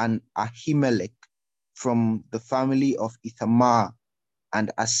and Ahimelech from the family of Ithamar, and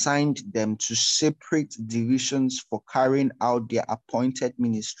assigned them to separate divisions for carrying out their appointed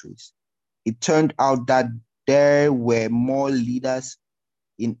ministries. It turned out that there were more leaders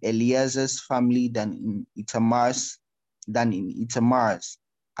in Eleazar's family than in Itamar's,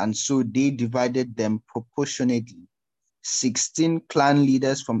 and so they divided them proportionately. 16 clan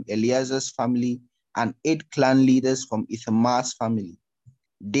leaders from Eleazar's family and 8 clan leaders from Ithamar's family.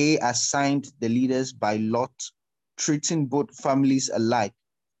 They assigned the leaders by lot, treating both families alike,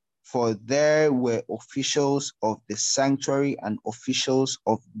 for there were officials of the sanctuary and officials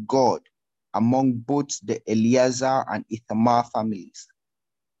of God among both the Eleazar and Ithamar families.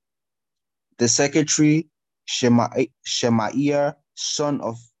 The secretary, Shemaiah, son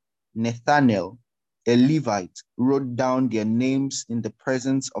of Nathanael, a Levite, wrote down their names in the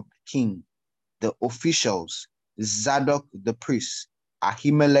presence of the king. The officials, Zadok the priest,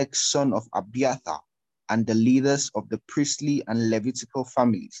 Ahimelech son of Abiathar, and the leaders of the priestly and Levitical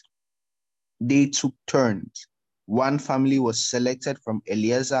families. They took turns. One family was selected from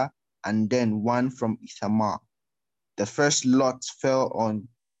Eleazar and then one from Ithamar. The first lot fell on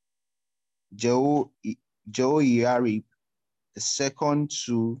Jehoiarib, the second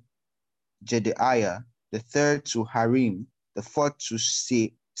to Jedaiah, the third to Harim, the fourth to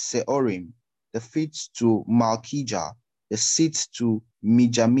Seorim, the fifth to Malkijah, the sixth to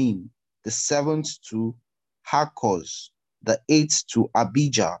Mijamin, the seventh to Hakkoz, the eighth to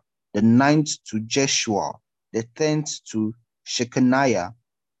Abijah, the ninth to Jeshua, the 10th to Shechaniah,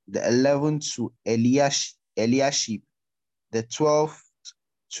 the 11th to Eliashib, the 12th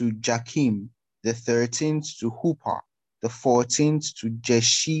to Jakim, the 13th to Hupah, the 14th to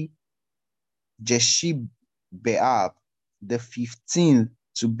Jeshibeab, the 15th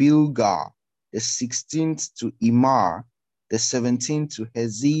to Bilgah, the 16th to Imar, the 17th to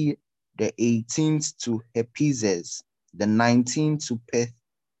Hezir, the 18th to Hepizes, the 19th to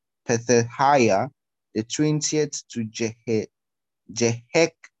Pethahiah, the 20th to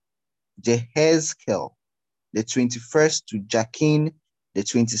Jehezkel, the 21st to Jakin, the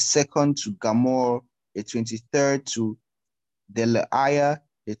 22nd to Gamor, the 23rd to Delaiah,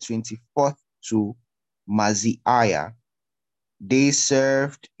 the 24th to Maziah. They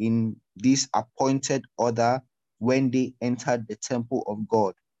served in this appointed order when they entered the temple of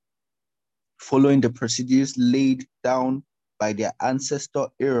God, following the procedures laid down by their ancestor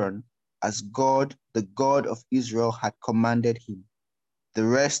Aaron, as God, the God of Israel, had commanded him. The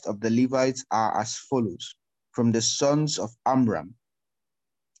rest of the Levites are as follows: from the sons of Amram,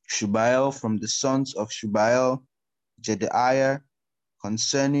 Shubael; from the sons of Shubael, Jedaiah;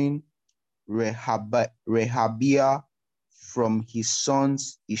 concerning Rehabiah, from his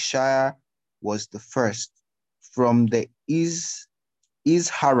sons, Ishiah was the first; from the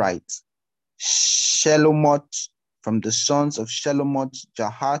Izharites, Shelomot; from the sons of Shelomot,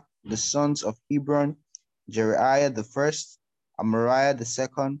 Jahath; the sons of Hebron, Jeriah the first, Amariah the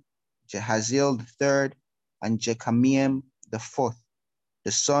second, Jehaziel the third, and Jekameam the fourth;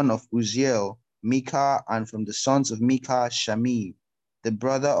 the son of Uzziel, Micah; and from the sons of Micah, Shami. The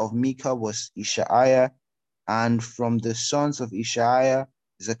brother of Micah was Ishaiah; and from the sons of Ishaiah,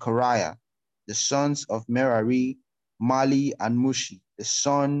 Zechariah. The sons of Merari, Mali and Mushi. The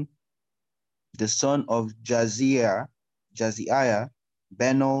son of Jaziah,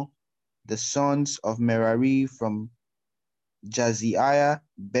 Beno. The sons of Merari from Jaziah,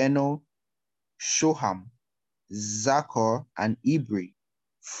 Beno, Shoham, Zachor, and Ibri.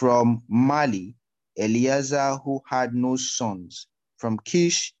 From Mali, Eleazar, who had no sons. From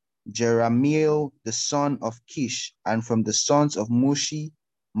Kish, Jeramiel, the son of Kish. And from the sons of Mushi,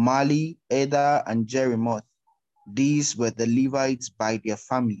 Mali, Eder, and Jerimoth. These were the Levites by their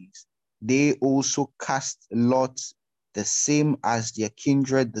families. They also cast lots, the same as their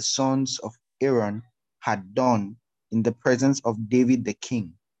kindred, the sons of Aaron, had done in the presence of David the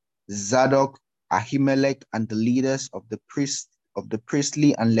king. Zadok, Ahimelech, and the leaders of the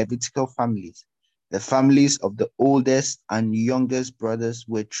priestly and Levitical families, the families of the oldest and youngest brothers,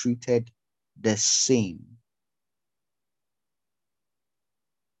 were treated the same.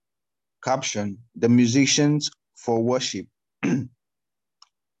 Caption: the musicians for worship.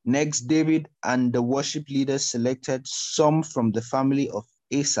 Next, David and the worship leaders selected some from the family of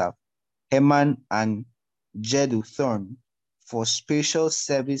Asaph, Heman, and Jeduthun for special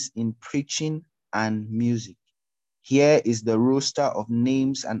service in preaching and music. Here is the roster of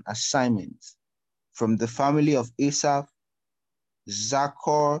names and assignments. From the family of Asaph,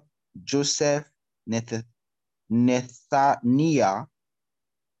 Zachor, Joseph, Nethaniah,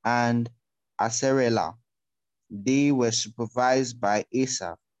 and Aserela. They were supervised by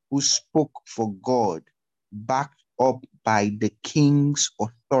Asaph, who spoke for God, backed up by the king's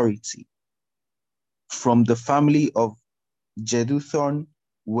authority. From the family of Jeduthun,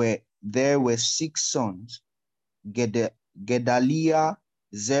 there were 6 sons: Gedaliah,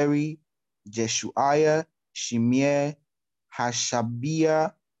 Zeri, Jeshuiah, Shimei,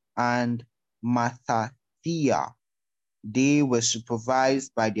 Hashabiah, and Mattathiah. They were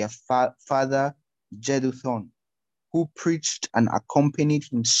supervised by their father Jeduthun, who preached and accompanied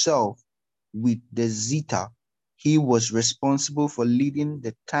himself with the zither. He was responsible for leading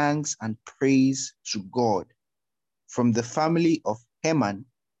the thanks and praise to God. From the family of Heman,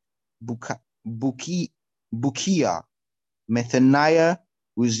 Bukiah, Methaniah,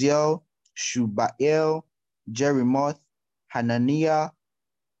 Uzziel, Shubael, Jerimoth, Hanani,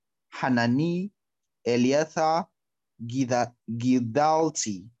 Eliathah,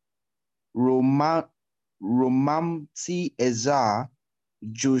 Gidalti, Romamti Ezar,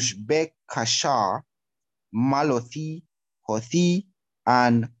 Joshbek Kashar, Malothi, Hothi,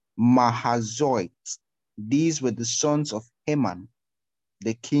 and Mahazoit. These were the sons of Heman,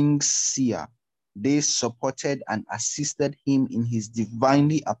 the king's seer. They supported and assisted him in his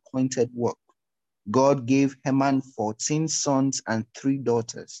divinely appointed work. God gave Heman 14 sons and 3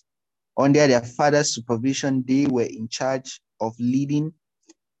 daughters. Under their father's supervision, they were in charge of leading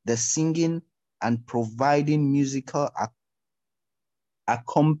the singing and providing musical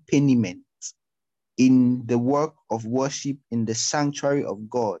accompaniment in the work of worship in the sanctuary of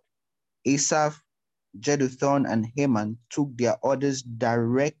God. Asaph, Jeduthun, and Heman took their orders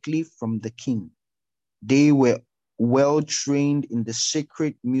directly from the king. They were well trained in the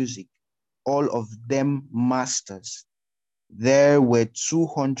sacred music, all of them masters. There were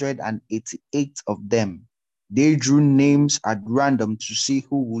 288 of them. They drew names at random to see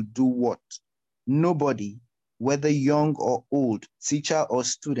who would do what. Nobody, whether young or old, teacher or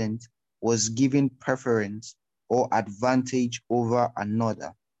student, was given preference or advantage over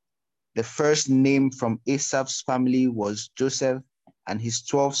another. The first name from Asaph's family was Joseph and his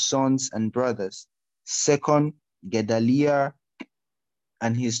 12 sons and brothers. Second, Gedaliah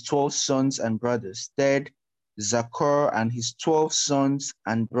and his 12 sons and brothers. Third, Zachor and his 12 sons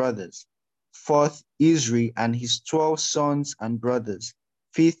and brothers. Fourth, Isri and his 12 sons and brothers.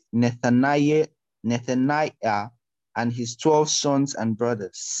 Fifth, Nethaniah and his 12 sons and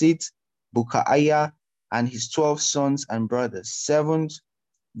brothers. Sixth, Bukaiah and his 12 sons and brothers. Seventh,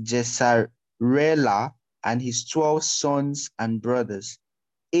 Jesarela and his 12 sons and brothers.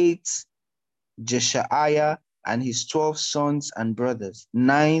 Eighth, Jeshaiah and his 12 sons and brothers.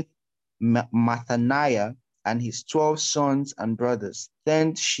 Ninth, Mathaniah and his 12 sons and brothers.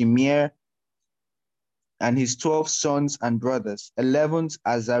 10th, Shimei and his 12 sons and brothers. 11th,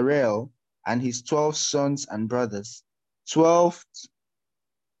 Azarel and his 12 sons and brothers. 12th,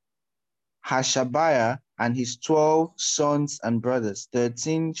 Hashabiah and his 12 sons and brothers.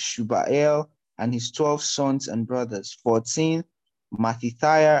 13th, Shubael and his 12 sons and brothers. 14th,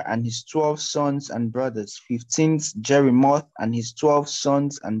 Mattithiah and his 12 sons and brothers. 15th, Jerimoth and his 12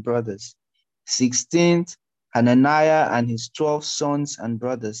 sons and brothers. 16th, Hananiah and his 12 sons and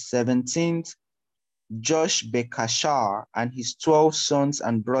brothers. 17th, Josh Bekashar and his 12 sons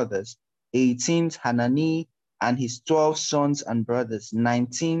and brothers. 18th, Hanani and his 12 sons and brothers.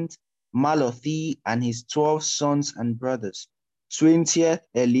 19th, Malothi and his 12 sons and brothers. 20th,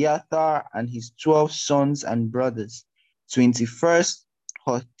 Eliathar and his 12 sons and brothers. 21st,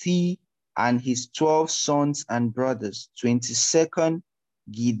 Hothi and his 12 sons and brothers. 22nd,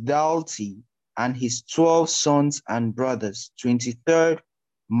 Gidalti and his 12 sons and brothers. 23rd,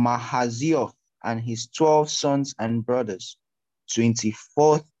 Mahazioth and his 12 sons and brothers.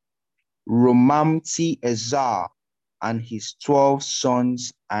 24th, Romamti Ezar and his 12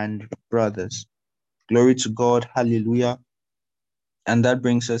 sons and brothers. Glory to God. Hallelujah. And that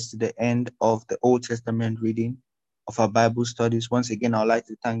brings us to the end of the Old Testament reading of our Bible studies. Once again, I'd like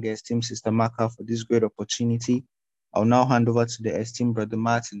to thank the esteemed Sister Maka for this great opportunity. I'll now hand over to the esteemed Brother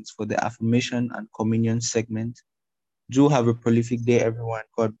Martins for the affirmation and communion segment. Do have a prolific day, everyone.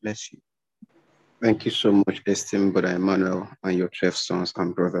 God bless you. Thank you so much, esteemed Brother Emmanuel and your 12 sons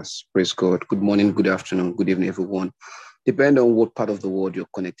and brothers. Praise God. Good morning, good afternoon, good evening, everyone. Depending on what part of the world you're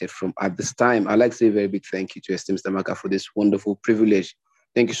connected from at this time, I'd like to say a very big thank you to esteemed Sister Maka for this wonderful privilege.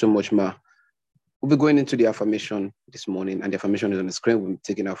 Thank you so much, Ma. We'll be going into the affirmation this morning, and the affirmation is on the screen. We'll be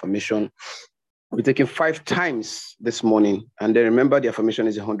taking affirmation. We're taking 5 times this morning. And then remember, the affirmation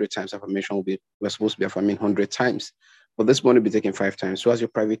is 100 times. Affirmation we're supposed to be affirming 100 times. But this morning we'll be taking 5 times. So at your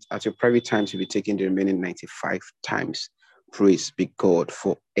private times, you'll be taking the remaining 95 times. Praise be God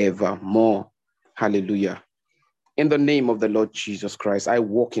forevermore. Hallelujah. In the name of the Lord Jesus Christ, I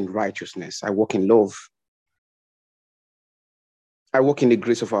walk in righteousness. I walk in love. I walk in the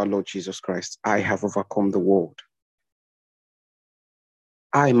grace of our Lord Jesus Christ. I have overcome the world.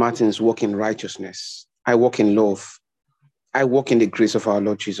 I, Martins, walk in righteousness. I walk in love. I walk in the grace of our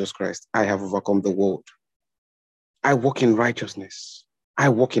Lord Jesus Christ. I have overcome the world. I walk in righteousness. I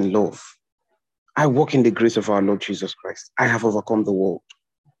walk in love. I walk in the grace of our Lord Jesus Christ. I have overcome the world.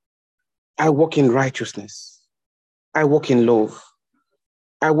 I walk in righteousness. I walk in love.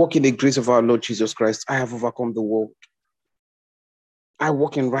 I walk in the grace of our Lord Jesus Christ. I have overcome the world. I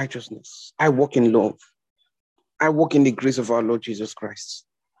walk in righteousness. I walk in love. I walk in the grace of our Lord Jesus Christ.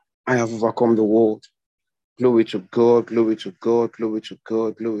 I have overcome the world. Glory to God, glory to God, glory to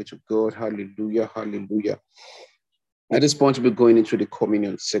God, glory to God. Hallelujah, hallelujah. At this point, we'll be going into the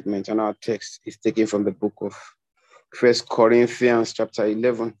communion segment, and our text is taken from the book of 1 Corinthians chapter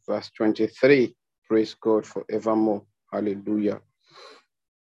 11, verse 23. Praise God forevermore. Hallelujah.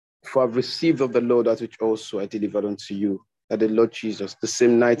 For I've received of the Lord that which also I delivered unto you, that the Lord Jesus, the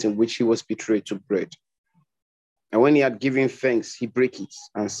same night in which he was betrayed, took bread. And when he had given thanks, he brake it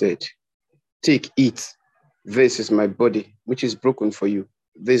and said, "Take, eat. This is my body, which is broken for you.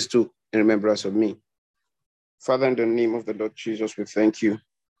 This do in remembrance of me." Father, in the name of the Lord Jesus, we thank you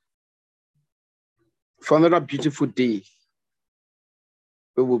for another beautiful day.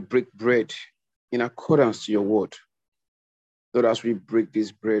 We will break bread in accordance to your word. Lord, as we break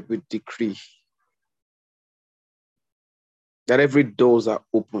this bread, we decree that every doors are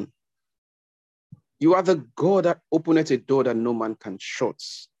open. You are the God that openeth a door that no man can shut.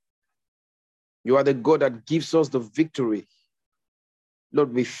 You are the God that gives us the victory.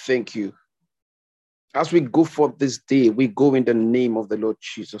 Lord, we thank you. As we go forth this day, we go in the name of the Lord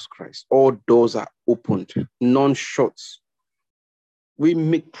Jesus Christ. All doors are opened, none shut. We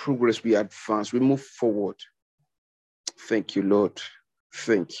make progress, we advance, we move forward. Thank you, Lord.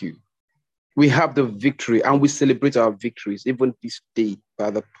 Thank you. We have the victory and we celebrate our victories even this day by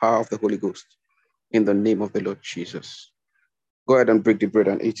the power of the Holy Ghost. In the name of the Lord Jesus. Go ahead and break the bread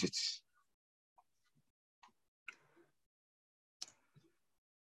and eat it.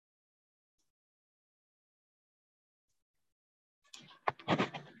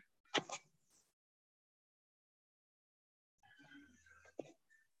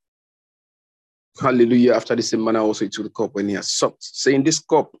 Hallelujah. After the same manner, also he took the cup when he had supped, saying, this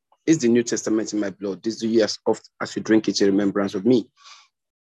cup is the New Testament in my blood. This do ye as oft as you drink it in remembrance of me.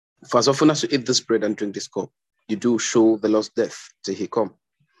 For as often as you eat this bread and drink this cup, you do show the Lord's death till he come.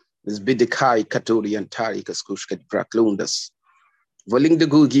 This bidikai katori and tari kaskushket braklundas. Voling the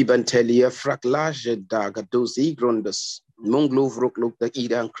gugi bantelia fraklaje daga dos igrondas. Munglo vrokluk the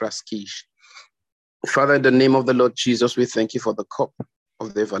ida and kraskish. Father, in the name of the Lord Jesus, we thank you for the cup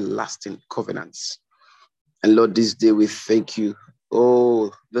of the everlasting covenants. And Lord, this day we thank you.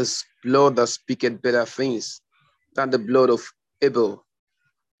 Oh, this blood that speaketh better things than the blood of Abel.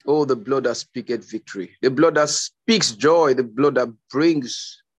 Oh, the blood that speaketh victory. The blood that speaks joy. The blood that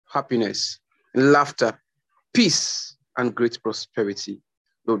brings happiness, laughter, peace, and great prosperity.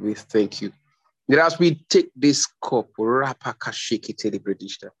 Lord, we thank you. That as we take this cup, we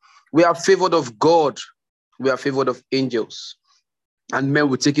are favored of God. We are favored of angels. And men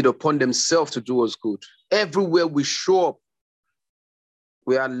will take it upon themselves to do us good. Everywhere we show up,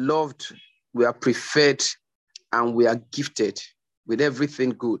 we are loved, we are preferred, and we are gifted with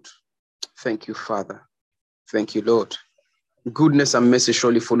everything good. Thank you, Father. Thank you, Lord. Goodness and mercy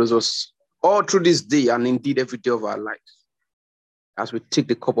surely follows us all through this day and indeed every day of our lives. As we take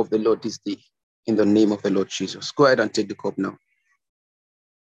the cup of the Lord this day, in the name of the Lord Jesus. Go ahead and take the cup now.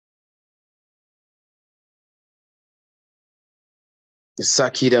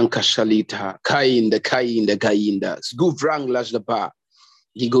 Sakidan kashalita, kainda, Guvrang lajlaba,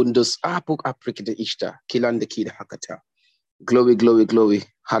 Gigundos apuk aprikita ishta, Kilanda kid hakata. Glory, glory, glory.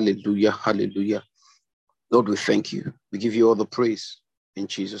 Hallelujah, hallelujah. Lord, we thank you. We give you all the praise in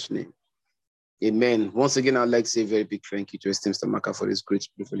Jesus' name. Amen. Once again, I'd like to say a very big thank you to esteemed Mr. Maka for this great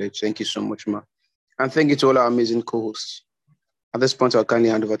privilege. Thank you so much, Ma. And thank you to all our amazing co-hosts. At this point, I'll kindly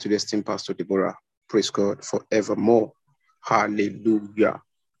hand over to the esteemed Pastor Deborah. Praise God forevermore. Hallelujah.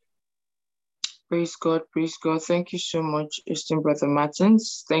 Praise God, praise God. Thank you so much, esteemed Brother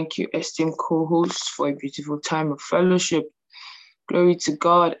Martins. Thank you, esteemed co-hosts, for a beautiful time of fellowship. Glory to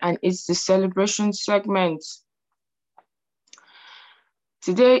God. And it's the celebration segment.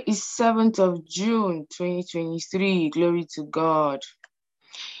 Today is 7th of June, 2023. Glory to God.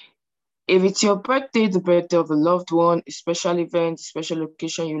 If it's your birthday, the birthday of a loved one, a special event, a special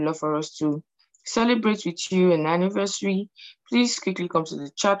occasion you love for us to celebrate with you, an anniversary, please quickly come to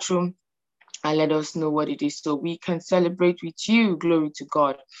the chat room and let us know what it is so we can celebrate with you. Glory to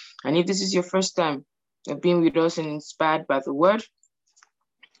God. And if this is your first time of being with us and inspired by the word,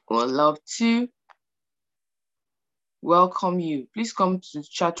 we'd love to welcome you. Please come to the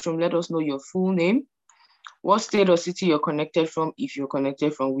chat room. Let us know your full name, what state or city you're connected from, if you're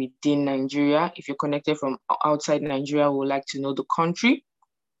connected from within Nigeria. If you're connected from outside Nigeria, we would like to know the country.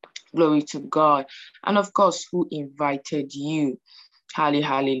 Glory to God. And of course, who invited you.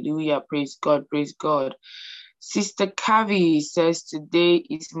 Hallelujah. Praise God. Praise God. Sister Kavi says today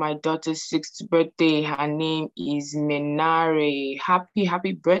is my daughter's 6th birthday. Her name is Menare.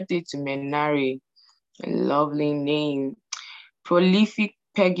 Happy birthday to Menare. A lovely name. Prolific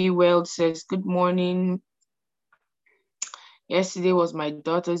Peggy Weld says, good morning. Yesterday was my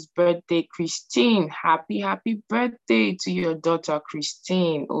daughter's birthday, Christine. Happy birthday to your daughter,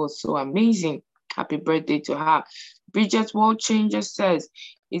 Christine. Oh, so amazing. Happy birthday to her. Bridget World Changer says,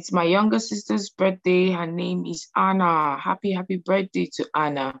 it's my younger sister's birthday. Her name is Anna. Happy birthday to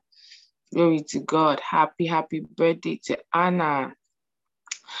Anna. Glory to God. Happy birthday to Anna.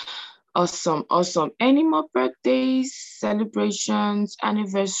 Awesome. Any more birthdays, celebrations,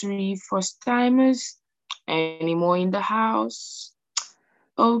 anniversary, first timers? Any more in the house?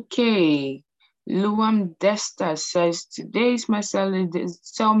 Okay. Luam Desta says, today is my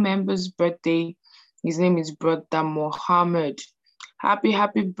cell member's birthday. His name is Brother Mohammed.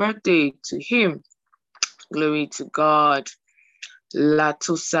 Happy birthday to him. Glory to God.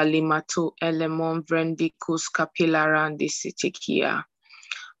 Latu Salimatu Elemon Vrendicus Capilarandi Sitikia.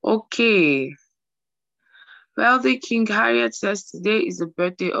 Okay. Wealthy King Harriet says today is the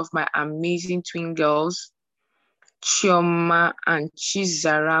birthday of my amazing twin girls, Chioma and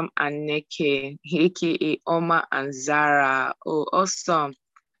Chizaram Aneke, aka Oma and Zara. Oh, awesome.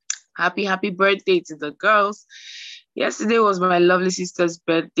 Happy birthday to the girls. Yesterday was my lovely sister's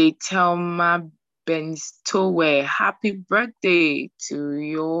birthday, Thelma Benstowe. Happy birthday to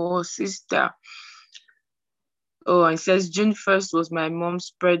your sister. Oh, and it says June 1st was my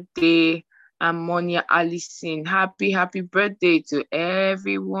mom's birthday. Ammonia Allison. Happy birthday to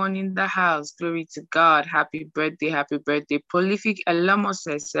everyone in the house. Glory to God. Happy birthday. Prolific Elamos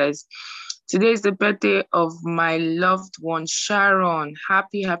says, today is the birthday of my loved one, Sharon.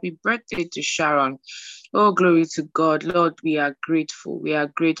 Happy birthday to Sharon. Oh, glory to God. Lord, we are grateful. We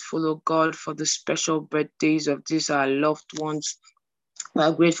are grateful, oh God, for the special birthdays of these our loved ones. We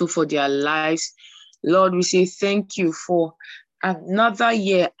are grateful for their lives. Lord, we say thank you for another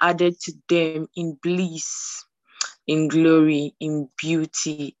year added to them in bliss, in glory, in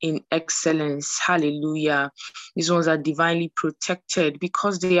beauty, in excellence. Hallelujah. These ones are divinely protected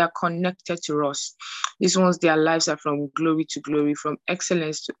because they are connected to us. These ones, their lives are from glory to glory, from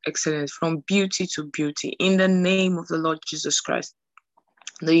excellence to excellence, from beauty to beauty. In the name of the Lord Jesus Christ.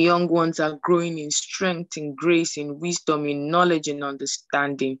 The young ones are growing in strength, in grace, in wisdom, in knowledge, and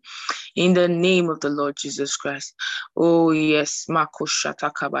understanding. In the name of the Lord Jesus Christ. Oh, yes. Lord,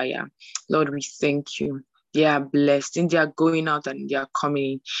 we thank you. They are blessed, and they are going out and they are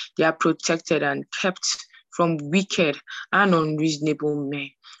coming in. They are protected and kept from wicked and unreasonable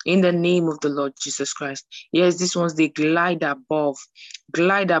men. In the name of the Lord Jesus Christ. Yes, these ones, they glide above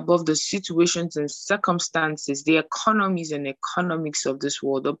the situations and circumstances, the economies and economics of this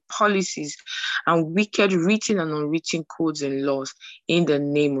world, the policies and wicked written and unwritten codes and laws. In the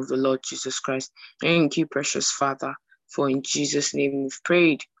name of the Lord Jesus Christ. Thank you, precious Father, for in Jesus' name we've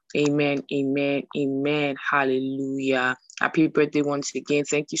prayed. Amen, amen, amen. Hallelujah. Happy birthday once again.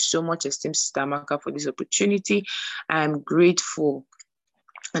 Thank you so much, esteemed Sister Amaka, for this opportunity. I am grateful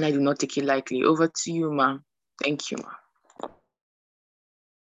and I do not take it lightly. Over to you, ma'am. Thank you, ma'am.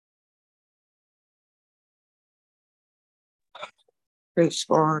 Praise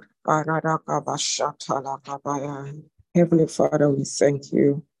God. Heavenly Father, we thank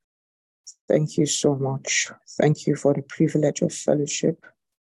you. Thank you so much. Thank you for the privilege of fellowship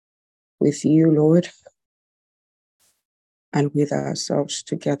with you, Lord, and with ourselves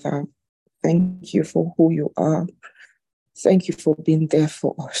together. Thank you for who you are. Thank you for being there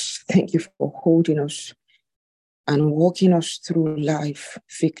for us. Thank you for holding us and walking us through life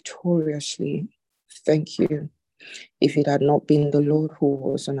victoriously. Thank you. If it had not been the Lord who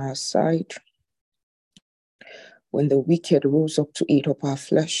was on our side, when the wicked rose up to eat up our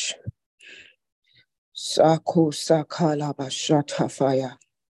flesh,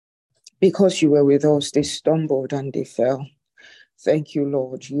 because you were with us, they stumbled and they fell. Thank you,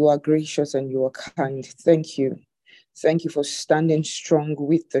 Lord. You are gracious and you are kind. Thank you. Thank you for standing strong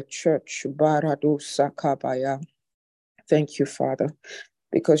with the church. Thank you, Father,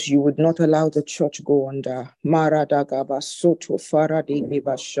 because you would not allow the church go under.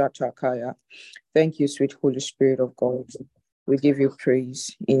 Thank you, sweet Holy Spirit of God. We give you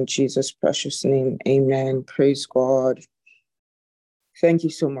praise in Jesus' precious name. Amen. Praise God. Thank you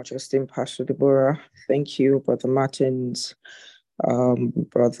so much, esteemed Pastor Deborah. Thank you, Brother Martins,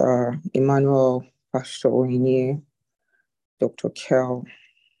 Brother Emmanuel, Pastor Oinye, Dr. Kel,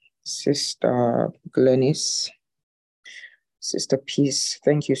 Sister Glennis, Sister Peace.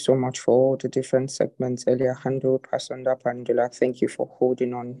 Thank you so much for all the different segments earlier handled. Pastor Ndapandula, thank you for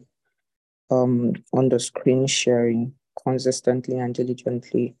holding on the screen sharing consistently and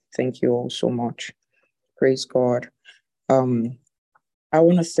diligently. Thank you all so much. Praise God. I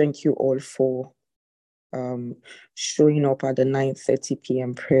want to thank you all for showing up at the 9:30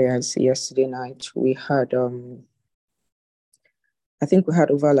 p.m. prayers yesterday night. We had I think we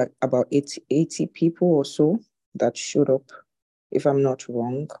had over about 80 people or so that showed up, if I'm not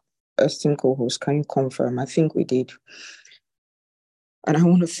wrong. Esteemed co-host, can you confirm? I think we did. And I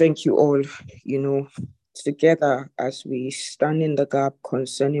want to thank you all, together as we stand in the gap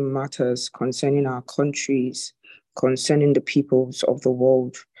concerning matters, concerning our countries, concerning the peoples of the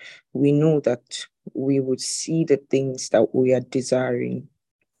world. We know that we would see the things that we are desiring.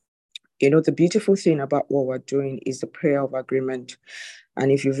 The beautiful thing about what we're doing is the prayer of agreement.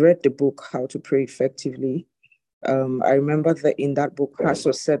 And if you've read the book, How to Pray Effectively, I remember that in that book,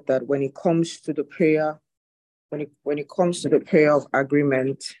 Pastor said that when it comes to the prayer, when it comes to the prayer of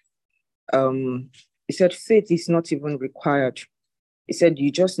agreement, he said faith is not even required. He said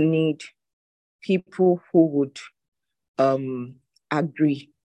you just need people who would agree.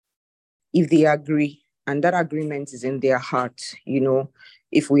 If they agree, and that agreement is in their heart,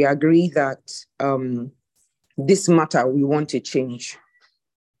 if we agree that this matter we want to change,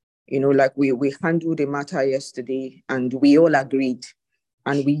 like we handled the matter yesterday and we all agreed,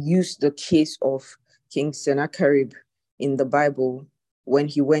 and we used the case of King Sennacherib in the Bible when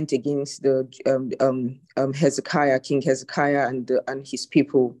he went against the Hezekiah, King Hezekiah, and his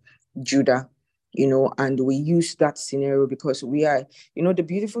people, Judah. And we use that scenario because we are, the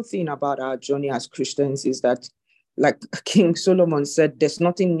beautiful thing about our journey as Christians is that, like King Solomon said, there's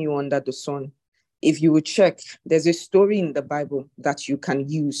nothing new under the sun. If you would check, there's a story in the Bible that you can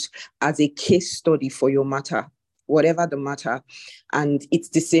use as a case study for your matter, whatever the matter, and it's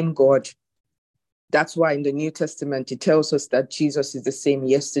the same God. That's why in the New Testament, it tells us that Jesus is the same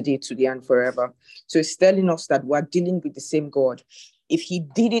yesterday, today, and forever. So it's telling us that we're dealing with the same God. If he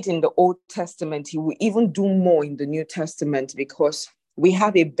did it in the Old Testament, he will even do more in the New Testament because we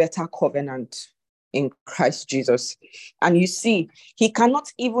have a better covenant in Christ Jesus. And you see, he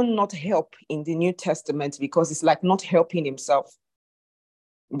cannot even not help in the New Testament because it's like not helping himself.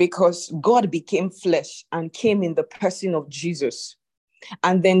 Because God became flesh and came in the person of Jesus.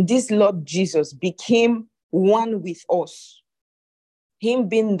 And then this Lord Jesus became one with us. Him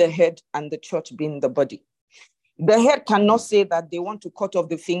being the head and the church being the body. The head cannot say that they want to cut off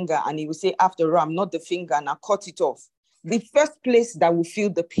the finger and he will say, after all, I'm not the finger and I cut it off. The first place that will feel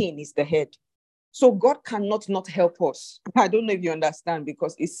the pain is the head. So God cannot not help us. I don't know if you understand,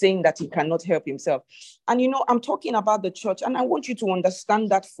 because it's saying that he cannot help himself. And I'm talking about the church, and I want you to understand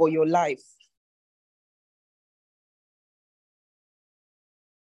that for your life.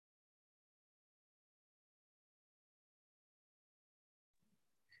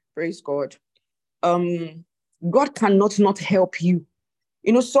 Praise God. God cannot not help you.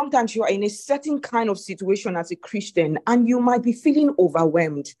 Sometimes you are in a certain kind of situation as a Christian and you might be feeling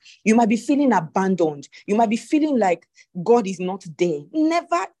overwhelmed. You might be feeling abandoned. You might be feeling like God is not there.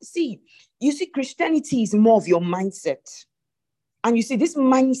 Never see. You see, Christianity is more of your mindset. And you see, this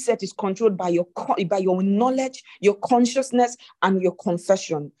mindset is controlled by your knowledge, your consciousness, and your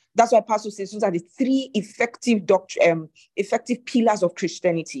confession. That's why Pastor says those are the three effective pillars of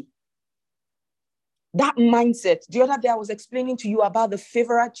Christianity. That mindset. The other day I was explaining to you about the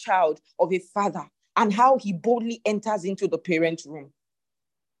favorite child of a father and how he boldly enters into the parent room.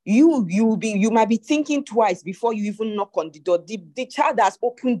 You might be thinking twice before you even knock on the door. The child has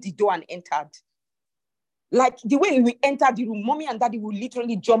opened the door and entered. Like the way we enter the room, mommy and daddy will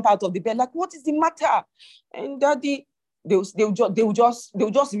literally jump out of the bed. Like, what is the matter? And daddy, they'll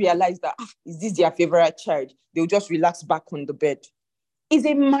just realize that is this their favorite child? They'll just relax back on the bed. It's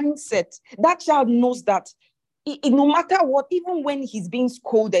a mindset. That child knows that no matter what, even when he's being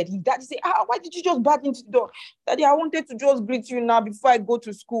scolded, his daddy say, why did you just barge into the door? Daddy, I wanted to just greet you now before I go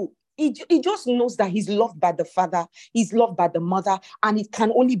to school. He just knows that he's loved by the father, he's loved by the mother, and it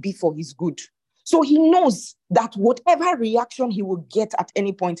can only be for his good. So he knows that whatever reaction he will get at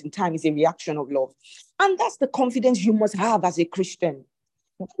any point in time is a reaction of love. And that's the confidence you must have as a Christian.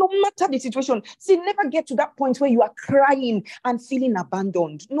 No matter the situation, see, never get to that point where you are crying and feeling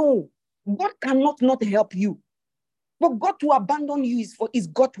abandoned. No, God cannot not help you. But God to abandon you is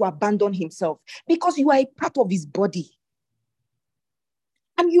God to abandon himself, because you are a part of his body.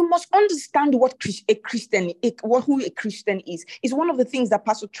 And you must understand who a Christian is. It's one of the things that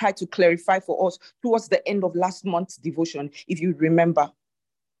Pastor tried to clarify for us towards the end of last month's devotion, if you remember.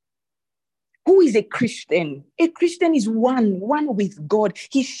 Who is a Christian? A Christian is one with God.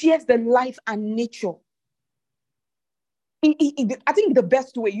 He shares the life and nature. I think the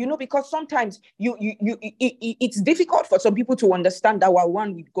best way, because sometimes it's difficult for some people to understand that we're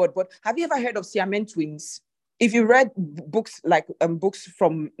one with God. But have you ever heard of Siamese twins? If you read books books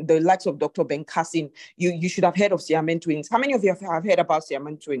from the likes of Dr. Ben Cassin, you should have heard of Siamese twins. How many of you have heard about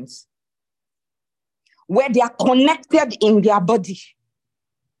Siamese twins? Where they are connected in their body.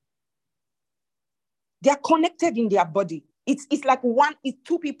 They are connected in their body. It's like it's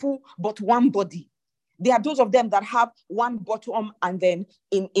two people, but one body. There are those of them that have one bottom, and then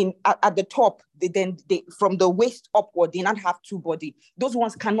at the top, they from the waist upward, they not have two body. Those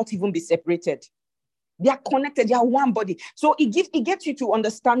ones cannot even be separated. They are connected. They are one body. So it gets you to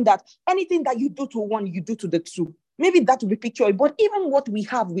understand that anything that you do to one, you do to the two. Maybe that will be picture, but even what we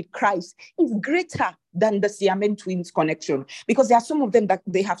have with Christ is greater. than the Siamese twins connection, because there are some of them that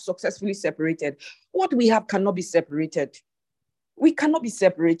they have successfully separated. What we have cannot be separated. We cannot be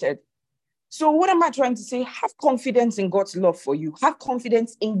separated. So what am I trying to say? Have confidence in God's love for you. Have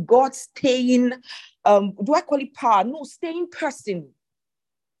confidence in God's staying, do I call it power? No, staying person.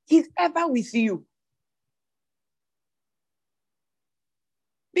 He's ever with you.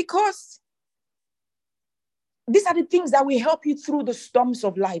 Because these are the things that will help you through the storms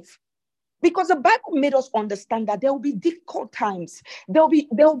of life. Because the Bible made us understand that there will be difficult times. There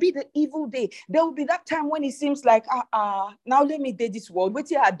will be the evil day. There will be that time when it seems like, now let me do this world. Wait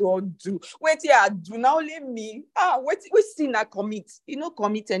till I don't do. Wait till I do. Now let me. Wait sin I commit. You know,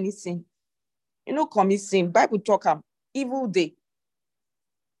 commit any sin. You know, commit sin. Bible talk evil day.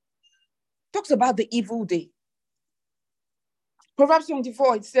 Talks about the evil day. Proverbs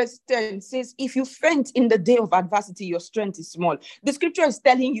 24, it says 10, says, if you faint in the day of adversity, your strength is small. The scripture is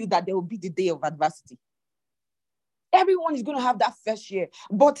telling you that there will be the day of adversity. Everyone is going to have that first year.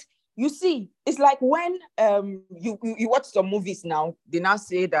 But you see, it's like when you watch some movies now, they now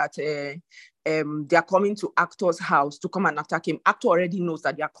say that they are coming to actor's house to come and attack him. Actor already knows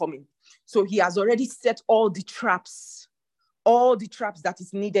that they are coming. So he has already set all the traps that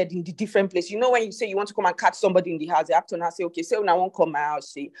is needed in the different places. You know, when you say you want to come and catch somebody in the house, the actor now say, okay, say when I won't come my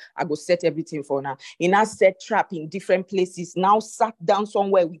house, say, I go set everything for now. He now set trap in different places, now sat down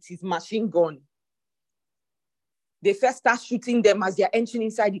somewhere with his machine gun. They first start shooting them as they're entering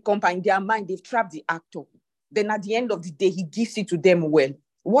inside the compound. In their mind, they've trapped the actor. Then at the end of the day, he gives it to them well.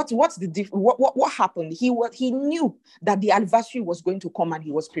 What happened? He knew that the adversary was going to come and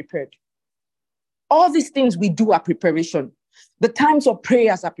he was prepared. All these things we do are preparation. The times of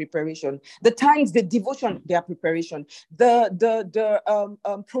prayers are preparation. The times, the devotion, they are preparation. The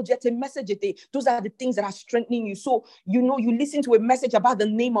projected message a day, those are the things that are strengthening you. So, you know, you listen to a message about the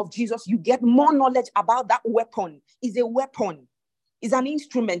name of Jesus, you get more knowledge about that weapon. It's a weapon. It's an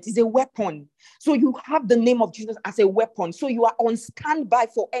instrument. It's a weapon. So you have the name of Jesus as a weapon. So you are on standby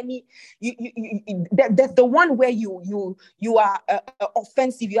for any. There's the one where you are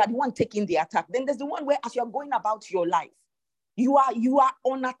offensive. You are the one taking the attack. Then there's the one where, as you're going about your life, you are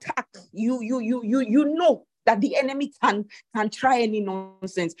on attack. You know that the enemy can try any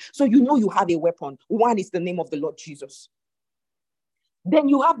nonsense. So you know you have a weapon. One is the name of the Lord Jesus. Then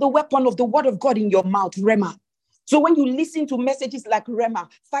you have the weapon of the word of God in your mouth, Rhema. So when you listen to messages like Rhema,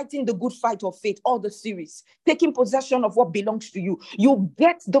 fighting the good fight of faith, all the series, taking possession of what belongs to you, you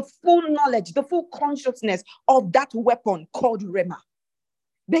get the full knowledge, the full consciousness of that weapon called Rhema.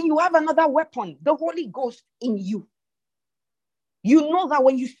 Then you have another weapon, the Holy Ghost in you. You know that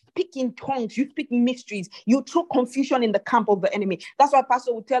when you speak in tongues, you speak mysteries, you throw confusion in the camp of the enemy. That's why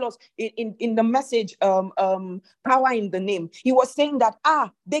Pastor would tell us in the message, power in the name. He was saying that,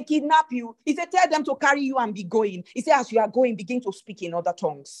 they kidnap you. He said, tell them to carry you and be going. He said, as you are going, begin to speak in other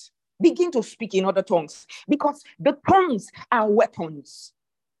tongues. Begin to speak in other tongues, because the tongues are weapons.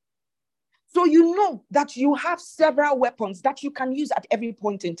 So you know that you have several weapons that you can use at every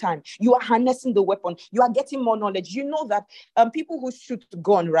point in time. You are harnessing the weapon. You are getting more knowledge. You know that people who shoot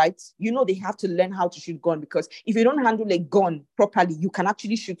gun, right? You know they have to learn how to shoot gun, because if you don't handle a gun properly, you can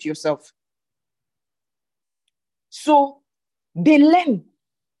actually shoot yourself. So they learn.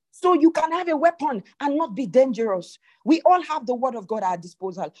 So you can have a weapon and not be dangerous. We all have the word of God at our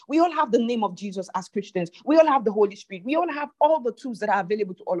disposal. We all have the name of Jesus as Christians. We all have the Holy Spirit. We all have all the tools that are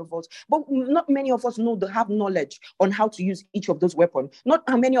available to all of us. But not many of us have knowledge on how to use each of those weapons. Not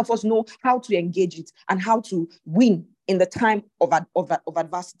many of us know how to engage it and how to win in the time of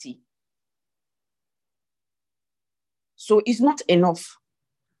adversity. So it's not enough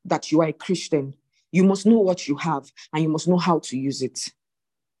that you are a Christian. You must know what you have and you must know how to use it.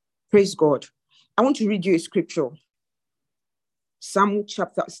 Praise God. I want to read you a scripture. Psalm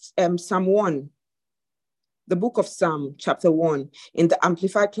 1. The book of Psalm, chapter 1, in the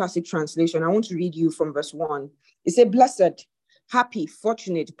Amplified Classic Translation. I want to read you from verse 1. It says, blessed, happy,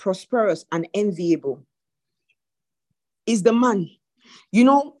 fortunate, prosperous, and enviable is the man.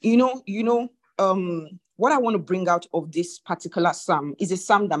 What I want to bring out of this particular psalm is a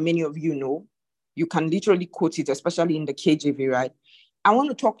psalm that many of you know. You can literally quote it, especially in the KJV, right? I want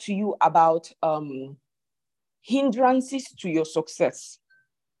to talk to you about hindrances to your success.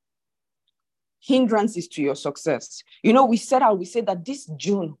 Hindrances to your success. You know, we said that this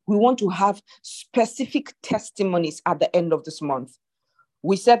June, we want to have specific testimonies at the end of this month.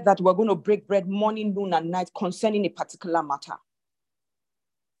 We said that we're going to break bread morning, noon, and night concerning a particular matter.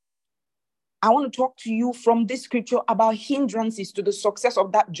 I want to talk to you from this scripture about hindrances to the success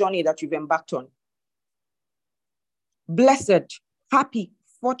of that journey that you've embarked on. Blessed, happy,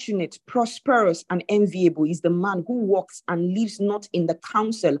 fortunate, prosperous, and enviable is the man who walks and lives not in the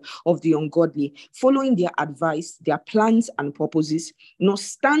counsel of the ungodly, following their advice, their plans and purposes, nor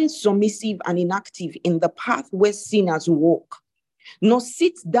stands submissive and inactive in the path where sinners walk, nor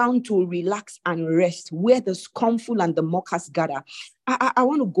sits down to relax and rest where the scornful and the mockers gather. I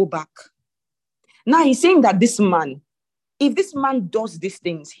want to go back. Now he's saying that this man, if this man does these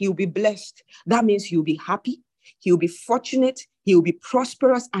things, he'll be blessed. That means he'll be happy, he'll be fortunate, he'll be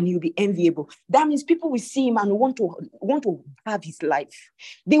prosperous, and he'll be enviable. That means people will see him and want to have his life.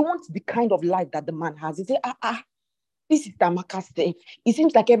 They want the kind of life that the man has. They say, this is Tamaka's life. It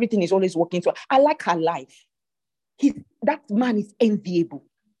seems like everything is always working. So I like her life. That man is enviable.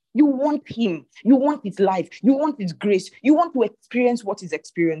 You want him. You want his life. You want his grace. You want to experience what he's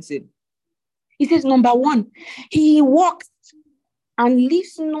experiencing. He says, number one, he walks and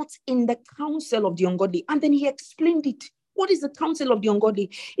lives not in the counsel of the ungodly. And then he explained it. What is the counsel of the ungodly?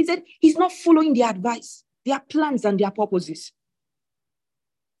 He said he's not following their advice, their plans and their purposes.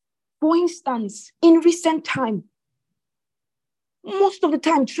 For instance, in recent time, most of the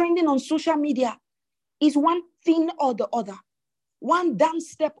time trending on social media is one thing or the other, one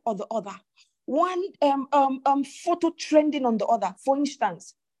dance step or the other, one photo trending on the other. For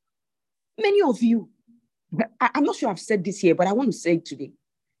instance, many of you, I'm not sure I've said this here, but I want to say it today.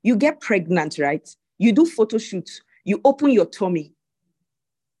 You get pregnant, right? You do photo shoots. You open your tummy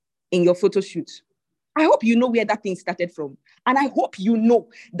in your photo shoot. I hope you know where that thing started from. And I hope you know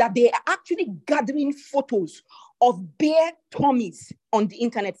that they are actually gathering photos of bare tummies on the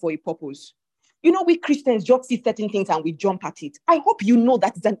internet for a purpose. You know, we Christians just see certain things and we jump at it. I hope you know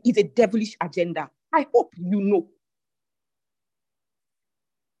that it's a devilish agenda. I hope you know.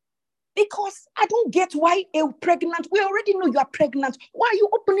 Because I don't get why you're pregnant. We already know you are pregnant. Why are you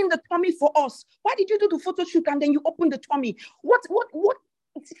opening the tummy for us? Why did you do the photo shoot and then you open the tummy? What?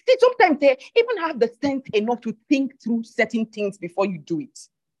 See, sometimes they even have the sense enough to think through certain things before you do it.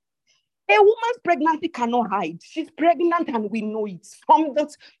 A woman's pregnancy cannot hide. She's pregnant and we know it.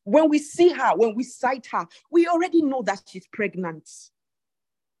 When we see her, when we sight her, we already know that she's pregnant. So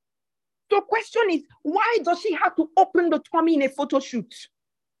the question is, why does she have to open the tummy in a photo shoot?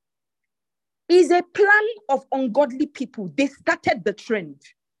 It's a plan of ungodly people. They started the trend.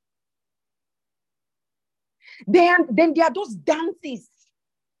 Then there are those dances.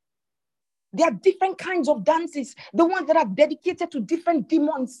 There are different kinds of dances. The ones that are dedicated to different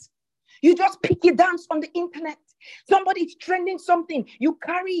demons. You just pick a dance on the internet. Somebody is trending something. You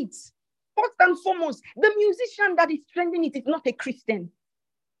carry it. First and foremost, the musician that is trending it is not a Christian.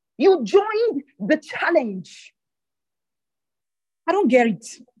 You joined the challenge. I don't get it.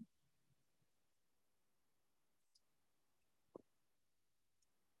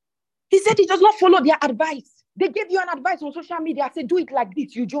 He said he does not follow their advice. They gave you an advice on social media. I said, do it like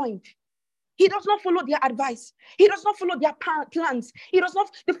this. You joined. He does not follow their advice. He does not follow their plans. He does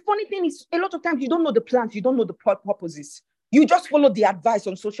not. The funny thing is, a lot of times you don't know the plans. You don't know the purposes. You just follow the advice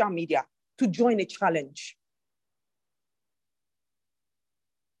on social media to join a challenge.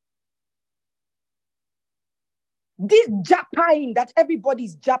 This japping that everybody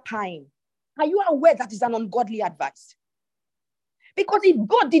is japping, are you aware that is an ungodly advice? Because if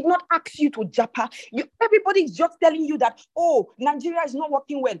God did not ask you to japa, everybody is just telling you that, oh, Nigeria is not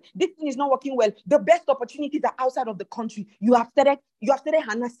working well. This thing is not working well. The best opportunities are outside of the country. You have started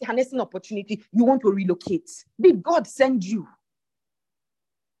harnessing opportunity. You want to relocate. Did God send you?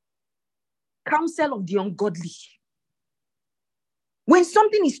 Counsel of the ungodly. When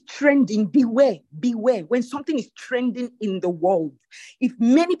something is trending, beware. When something is trending in the world, if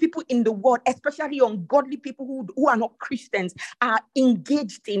many people in the world, especially ungodly people who are not Christians, are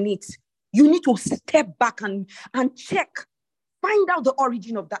engaged in it, you need to step back and check, find out the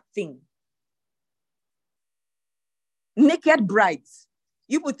origin of that thing. Naked brides.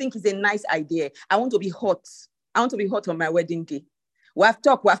 You would think it's a nice idea. I want to be hot. I want to be hot on my wedding day. We have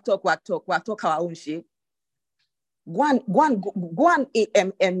talk our own shit. Go and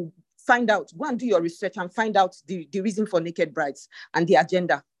find out. Go and do your research and find out the reason for naked brides and the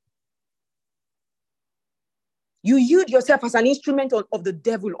agenda. You use yourself as an instrument of the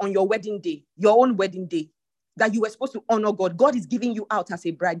devil on your wedding day, your own wedding day, that you were supposed to honor God. God is giving you out as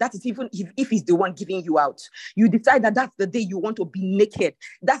a bride. That is even if he's the one giving you out. You decide that that's the day you want to be naked.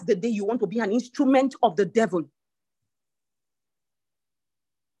 That's the day you want to be an instrument of the devil.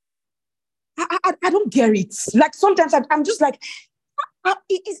 I don't get it. Like sometimes I'm just like,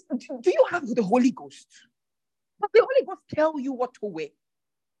 do you have the Holy Ghost? Does the Holy Ghost tell you what to wear?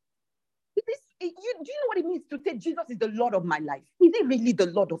 Do you know what it means to say Jesus is the Lord of my life? Is he really the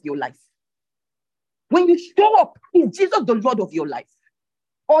Lord of your life? When you show up, is Jesus the Lord of your life?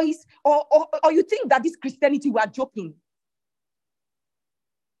 Or you think that this Christianity, we are joking?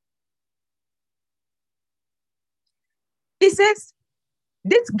 He says,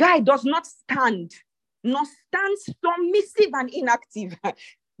 this guy does not stand, nor stands submissive and inactive.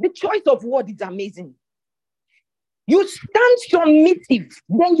 The choice of word is amazing. You stand submissive,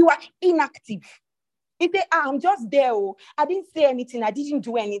 then you are inactive. He said, I'm just there. Oh, I didn't say anything. I didn't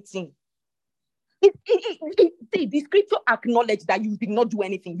do anything. See, the scripture acknowledged that you did not do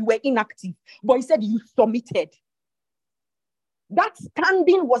anything. You were inactive. But he said you submitted. That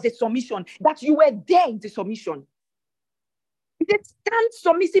standing was a submission. That you were there is a submission. He said, stand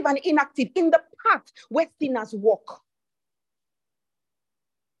submissive and inactive in the path where sinners walk.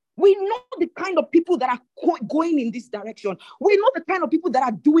 We know the kind of people that are going in this direction. We know the kind of people that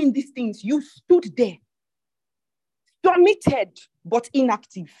are doing these things. You stood there, submitted, but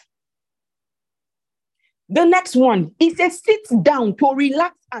inactive. The next one, it says, sit down to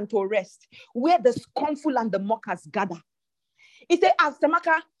relax and to rest, where the scornful and the mockers gather. It said, as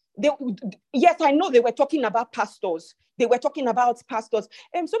Samaka, yes, I know they were talking about pastors. They were talking about pastors.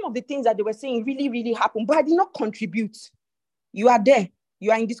 And some of the things that they were saying really, really happened, but I did not contribute. You are there.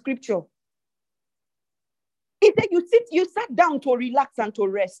 You are in the scripture. It said, you sat down to relax and to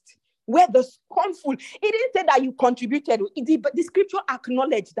rest, where the scornful, it didn't say that you contributed, but the scripture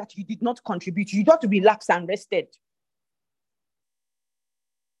acknowledged that you did not contribute. You got to relax and rested.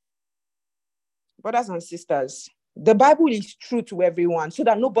 Brothers and sisters, the Bible is true to everyone, so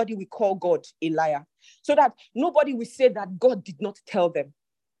that nobody will call God a liar, so that nobody will say that God did not tell them.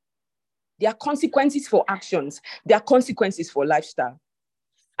 There are consequences for actions. There are consequences for lifestyle.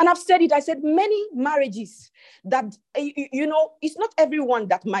 And I've said it, I said many marriages that, it's not everyone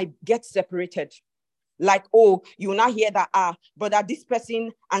that might get separated. Like, oh, you will not hear that, brother, this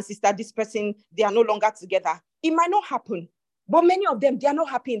person and sister, this person, they are no longer together. It might not happen. But many of them, they are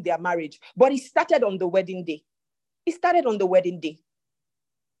not happy in their marriage. But it started on the wedding day. It started on the wedding day.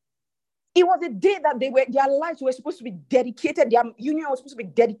 It was a day that their lives were supposed to be dedicated. Their union was supposed to be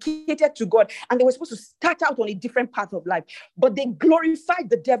dedicated to God. And they were supposed to start out on a different path of life. But they glorified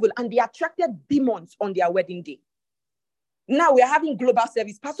the devil and they attracted demons on their wedding day. Now we are having global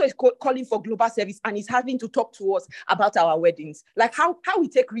service. Pastor is calling for global service and he's having to talk to us about our weddings. Like how we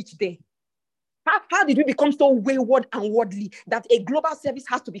take rich there. How did we become so wayward and worldly that a global service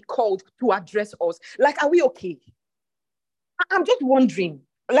has to be called to address us? Like, are we okay? I'm just wondering.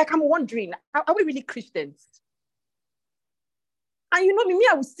 I'm wondering, are we really Christians? And you know me,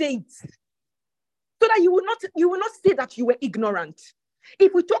 I will say it so that you will not say that you were ignorant.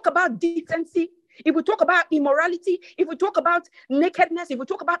 If we talk about decency, if we talk about immorality, if we talk about nakedness, if we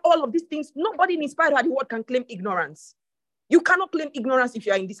talk about all of these things, nobody inspired by the word can claim ignorance. You cannot claim ignorance if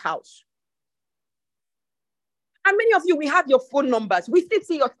you are in this house. And many of you, we have your phone numbers. We still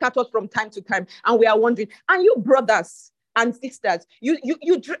see your status from time to time, and we are wondering. And you brothers and sisters,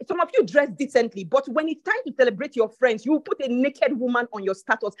 some of you dress decently, but when it's time to celebrate your friends, you put a naked woman on your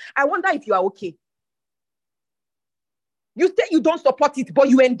status. I wonder if you are okay. You say you don't support it, but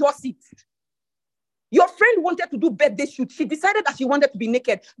you endorse it. Your friend wanted to do birthday shoot. She decided that she wanted to be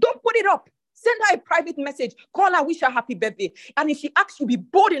naked. Don't put it up. Send her a private message. Call her, wish her happy birthday. And if she asks you, be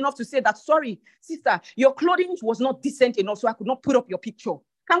bold enough to say that, sorry, sister, your clothing was not decent enough, so I could not put up your picture.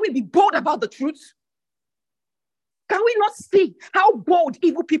 Can we be bold about the truth? Can we not see how bold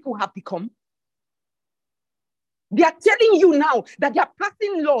evil people have become? They are telling you now that they are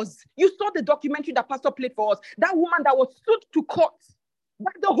passing laws. You saw the documentary that Pastor played for us. That woman that was sued to court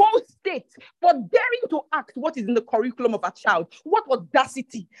by the whole state for daring to act what is in the curriculum of a child. What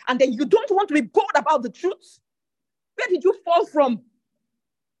audacity. And then you don't want to be bold about the truth? Where did you fall from?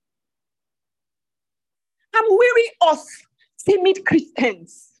 I'm weary of timid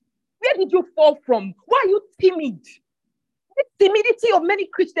Christians. Where did you fall from? Why are you timid? The timidity of many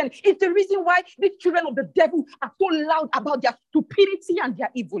Christians is the reason why the children of the devil are so loud about their stupidity and their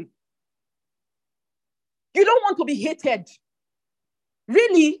evil. You don't want to be hated.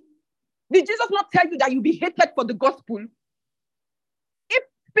 Really? Did Jesus not tell you that you'll be hated for the gospel? If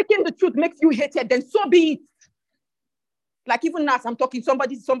speaking the truth makes you hated, then so be it. Like even now, as I'm talking,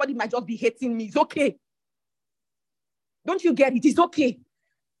 somebody might just be hating me. It's okay. Don't you get it? It's okay.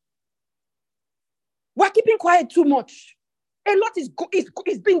 We're keeping quiet too much. A lot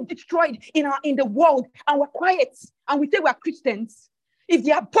is being destroyed in the world, and we're quiet, and we say we're Christians. If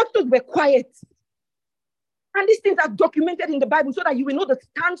the apostles were quiet, and these things are documented in the Bible so that you will know the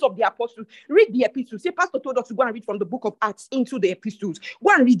stance of the apostles. Read the epistles. Say, Pastor told us to go and read from the book of Acts into the epistles.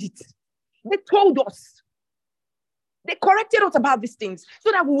 Go and read it. They told us. They corrected us about these things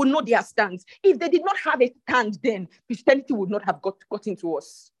so that we would know their stance. If they did not have a stand, then Christianity would not have gotten to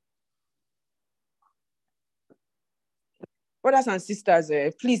us. Brothers and sisters,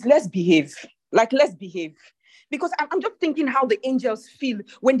 please, let's behave. Let's behave. Because I'm just thinking how the angels feel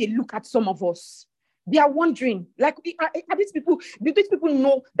when they look at some of us. They are wondering, are these people, do these people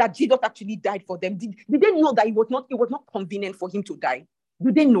know that Jesus actually died for them? Did they know that it was not convenient for him to die?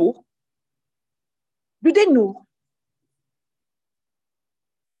 Do they know? Do they know?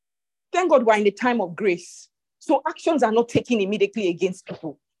 Thank God we're in the time of grace. So actions are not taken immediately against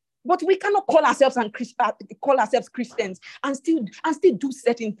people. But we cannot call ourselves Christians and still do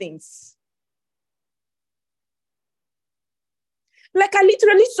certain things. Like I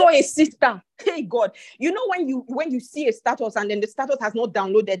literally saw a sister. Hey God, you know when you see a status and then the status has not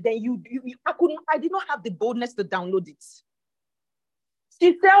downloaded, then I did not have the boldness to download it.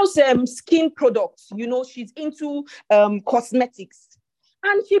 She sells skin products. You know, she's into cosmetics.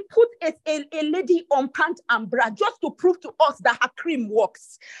 And she put a lady on pant and bra just to prove to us that her cream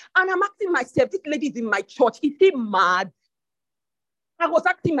works. And I'm asking myself, this lady is in my church. Is she mad? I was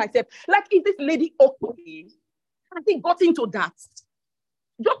asking myself, is this lady okay? Has he got into that?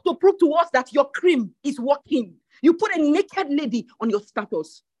 Just to prove to us that your cream is working. You put a naked lady on your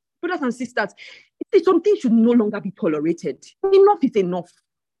status. Brothers and sisters, something should no longer be tolerated. Enough is enough.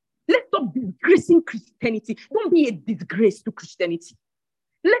 Let's stop disgracing Christianity. Don't be a disgrace to Christianity.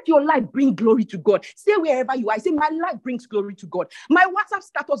 Let your life bring glory to God. Say wherever you are. I say, my life brings glory to God. My WhatsApp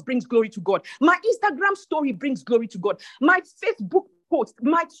status brings glory to God. My Instagram story brings glory to God. My Facebook post,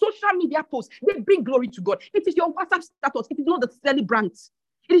 my social media posts, they bring glory to God. It is your WhatsApp status. It is not the celebrant.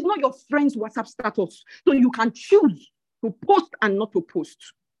 It is not your friend's WhatsApp status. So you can choose to post and not to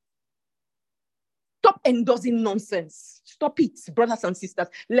post. Stop endorsing nonsense. Stop it, brothers and sisters.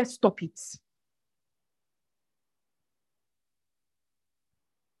 Let's stop it.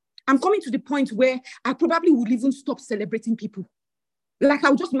 I'm coming to the point where I probably would even stop celebrating people.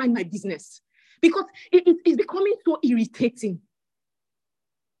 I'll just mind my business. Because it's becoming so irritating.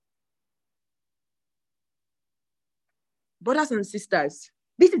 Brothers and sisters,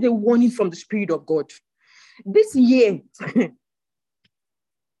 this is a warning from the Spirit of God. This year,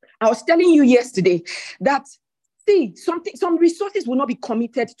 I was telling you yesterday that, some resources will not be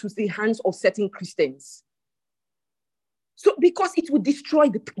committed to the hands of certain Christians. So, because it will destroy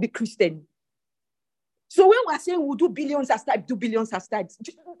the Christian. So when we're saying we'll do billions as types,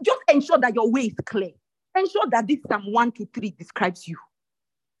 just ensure that your way is clear. Ensure that this Psalm 1 to 3 describes you.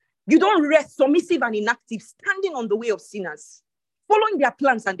 You don't rest submissive and inactive, standing on the way of sinners, following their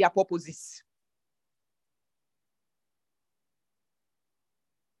plans and their purposes.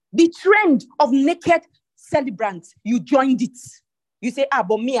 The trend of naked celebrants, you joined it. You say,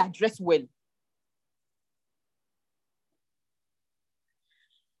 but me, I dress well.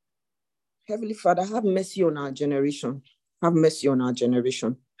 Heavenly Father, have mercy on our generation. Have mercy on our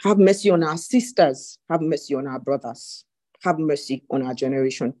generation. Have mercy on our sisters. Have mercy on our brothers. Have mercy on our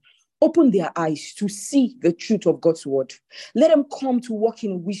generation. Open their eyes to see the truth of God's word. Let them come to walk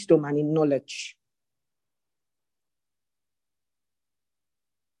in wisdom and in knowledge.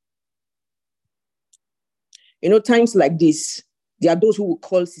 Times like this, there are those who will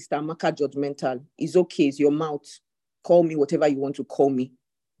call Sister Amaka judgmental. It's okay, it's your mouth. Call me whatever you want to call me.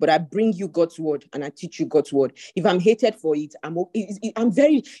 But I bring you God's word and I teach you God's word. If I'm hated for it,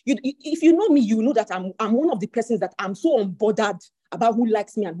 if you know me, you know that I'm one of the persons that I'm so unbothered about who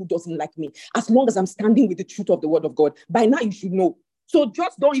likes me and who doesn't like me. As long as I'm standing with the truth of the word of God, by now you should know. So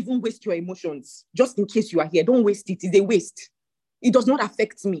just don't even waste your emotions. Just in case you are here, don't waste it. It's a waste. It does not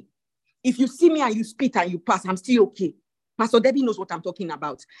affect me. If you see me and you spit and you pass, I'm still okay. Pastor Debbie knows what I'm talking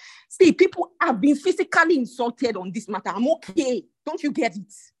about. See, people have been physically insulted on this matter. I'm okay. Don't you get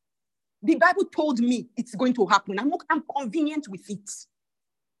it? The Bible told me it's going to happen. I'm convenient with it.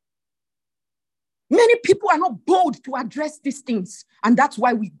 Many people are not bold to address these things. And that's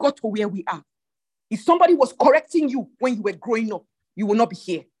why we got to where we are. If somebody was correcting you when you were growing up, you will not be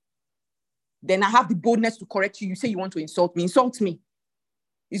here. Then I have the boldness to correct you. You say you want to insult me. Insult me.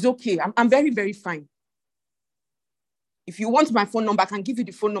 It's okay. I'm very, very fine. If you want my phone number, I can give you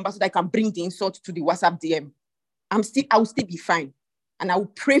the phone number so that I can bring the insult to the WhatsApp DM. I will still be fine. And I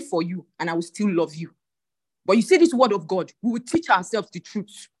will pray for you and I will still love you. But you see this word of God, we will teach ourselves the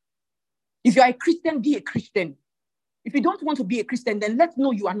truth. If you are a Christian, be a Christian. If you don't want to be a Christian, then let's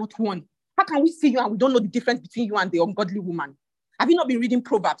know you are not one. How can we see you and we don't know the difference between you and the ungodly woman? Have you not been reading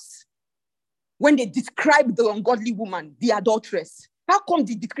Proverbs? When they describe the ungodly woman, the adulteress, how come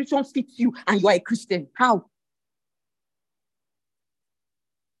the description fits you and you are a Christian? How?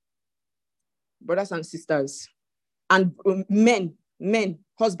 Brothers and sisters, and men,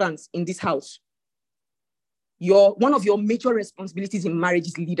 husbands in this house, one of your major responsibilities in marriage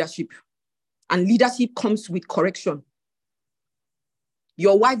is leadership. And leadership comes with correction.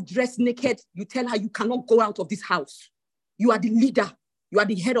 Your wife dressed naked, you tell her you cannot go out of this house. You are the leader. You are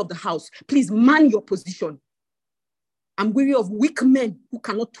the head of the house. Please man your position. I'm weary of weak men who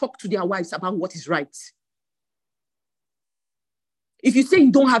cannot talk to their wives about what is right. If you say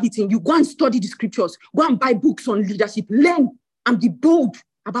you don't have it in you, go and study the scriptures. Go and buy books on leadership. Learn and be bold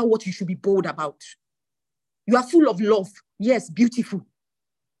about what you should be bold about. You are full of love. Yes, beautiful.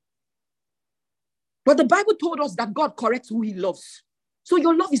 But the Bible told us that God corrects who he loves. So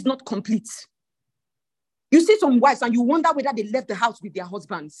your love is not complete. You see some wives and you wonder whether they left the house with their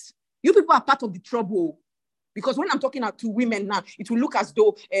husbands. You people are part of the trouble. Because when I'm talking to women now, it will look as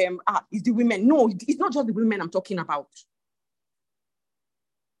though it's the women. No, it's not just the women I'm talking about.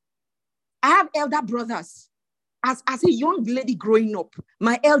 I have elder brothers. As a young lady growing up,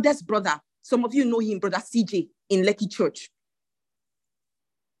 my eldest brother, some of you know him, Brother CJ in Lekki Church.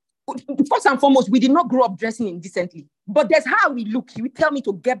 First and foremost, we did not grow up dressing indecently. But that's how we look. He would tell me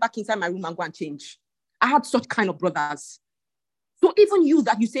to get back inside my room and go and change. I had such kind of brothers. So even you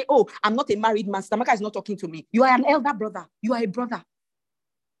that you say, oh, I'm not a married man, Stamaka is not talking to me. You are an elder brother. You are a brother.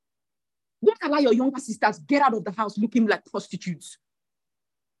 Don't allow your younger sisters get out of the house looking like prostitutes.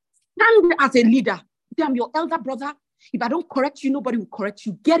 Stand as a leader. I'm your elder brother. If I don't correct you, nobody will correct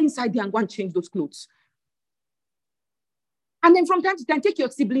you. Get inside there and go and change those clothes. And then from time to time, take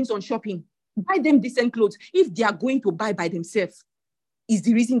your siblings on shopping. Buy them decent clothes. If they are going to buy by themselves, is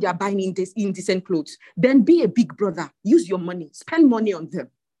the reason they are buying indecent clothes, then be a big brother. Use your money. Spend money on them.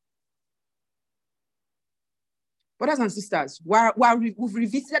 Brothers and sisters, while we've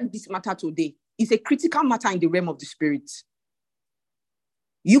revisited this matter today, it's a critical matter in the realm of the spirit.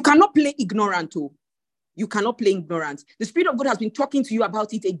 You cannot play ignorant. You cannot play ignorant. The Spirit of God has been talking to you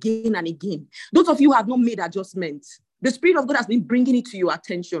about it again and again. Those of you who have not made adjustments, the Spirit of God has been bringing it to your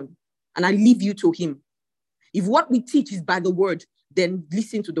attention, and I leave you to him. If what we teach is by the word, then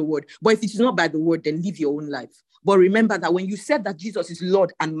listen to the word. But if it is not by the word, then live your own life. But remember that when you said that Jesus is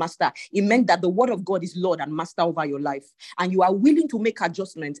Lord and Master, it meant that the word of God is Lord and Master over your life. And you are willing to make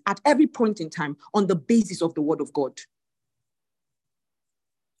adjustments at every point in time on the basis of the word of God.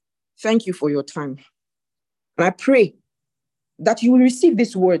 Thank you for your time. And I pray that you will receive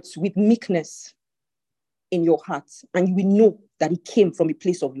these words with meekness in your heart, and you will know that it came from a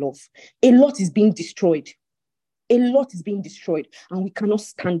place of love. A lot is being destroyed. A lot is being destroyed, and we cannot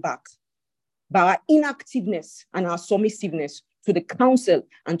stand back by our inactiveness and our submissiveness to the counsel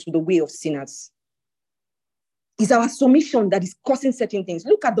and to the way of sinners. It's our submission that is causing certain things.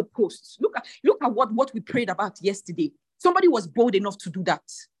 Look at the posts. Look at what we prayed about yesterday. Somebody was bold enough to do that.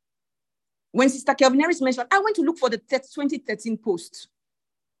 When Sister Kelvin Harris mentioned, I went to look for the 2013 post.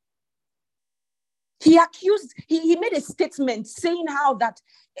 He made a statement saying how that,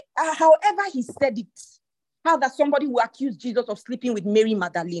 however he said it, how that somebody will accuse Jesus of sleeping with Mary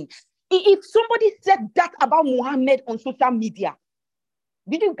Magdalene. If somebody said that about Muhammad on social media,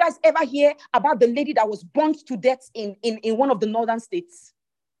 did you guys ever hear about the lady that was burned to death in one of the northern states?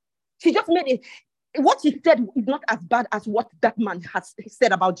 She just made it. What she said is not as bad as what that man has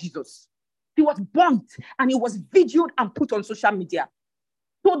said about Jesus. He was burnt and he was videoed and put on social media.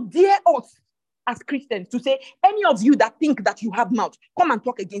 So dare us as Christians to say, any of you that think that you have mouth, come and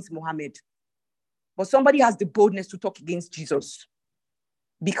talk against Muhammad. But somebody has the boldness to talk against Jesus.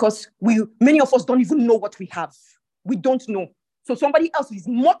 Because many of us don't even know what we have. We don't know. So somebody else is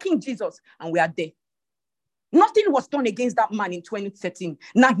mocking Jesus and we are there. Nothing was done against that man in 2013.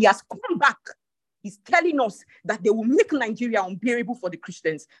 Now he has come back. He's telling us that they will make Nigeria unbearable for the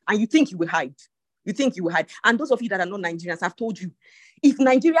Christians. And you think he will hide. You think he will hide. And those of you that are not Nigerians, I've told you, if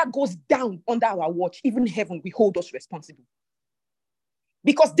Nigeria goes down under our watch, even heaven will hold us responsible.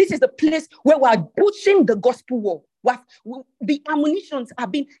 Because this is the place where we are pushing the gospel war. The ammunitions are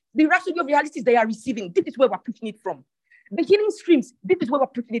being, the rhapsody of realities they are receiving. This is where we're pushing it from. The healing streams, this is where we're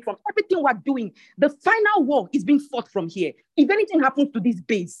pushing it from. Everything we're doing, the final war is being fought from here. If anything happens to this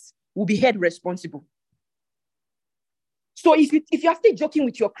base, we'll be held responsible. So if you are still joking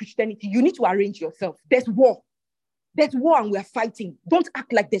with your Christianity, you need to arrange yourself. There's war. There's war and we're fighting. Don't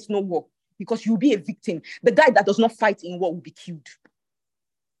act like there's no war because you'll be a victim. The guy that does not fight in war will be killed.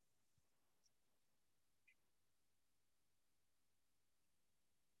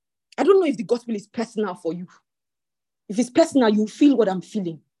 I don't know if the gospel is personal for you. If it's personal, you feel what I'm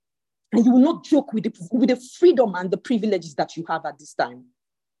feeling. And you will not joke with the freedom and the privileges that you have at this time.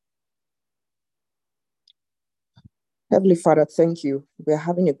 Heavenly Father, thank you. We're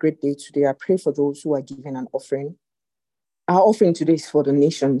having a great day today. I pray for those who are giving an offering. Our offering today is for the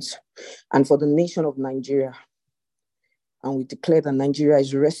nations and for the nation of Nigeria. And we declare that Nigeria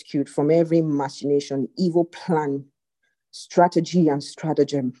is rescued from every machination, evil plan, strategy, and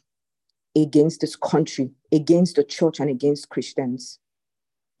stratagem against this country, against the church, and against Christians.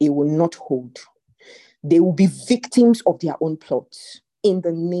 It will not hold. They will be victims of their own plots in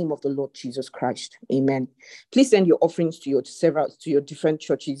the name of the Lord Jesus Christ. Amen. Please send your offerings to your different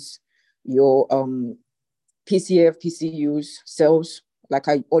churches, your PCF, PCUs, cells. Like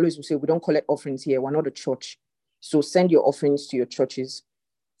I always will say, we don't collect offerings here. We're not a church. So send your offerings to your churches.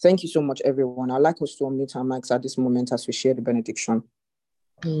 Thank you so much, everyone. I'd like us to unmute our mics at this moment as we share the benediction.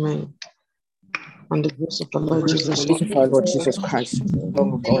 Amen. On the grace of our Lord Jesus Grace of our Lord Jesus Christ,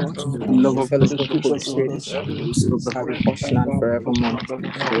 love of God, Love the of fellowship of the Holy Spirit, are with us now and forevermore.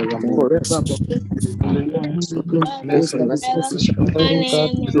 Forevermore. Goodness and mercy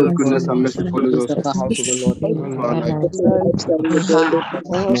God's goodness and mercy follows rest us of the house of the Lord. all of our life. Lives and the glory of the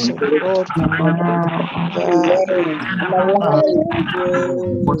house of the Lord.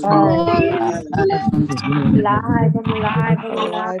 Amen. But for now. Alive. I'm alive. I'm alive. I'm alive. Alive.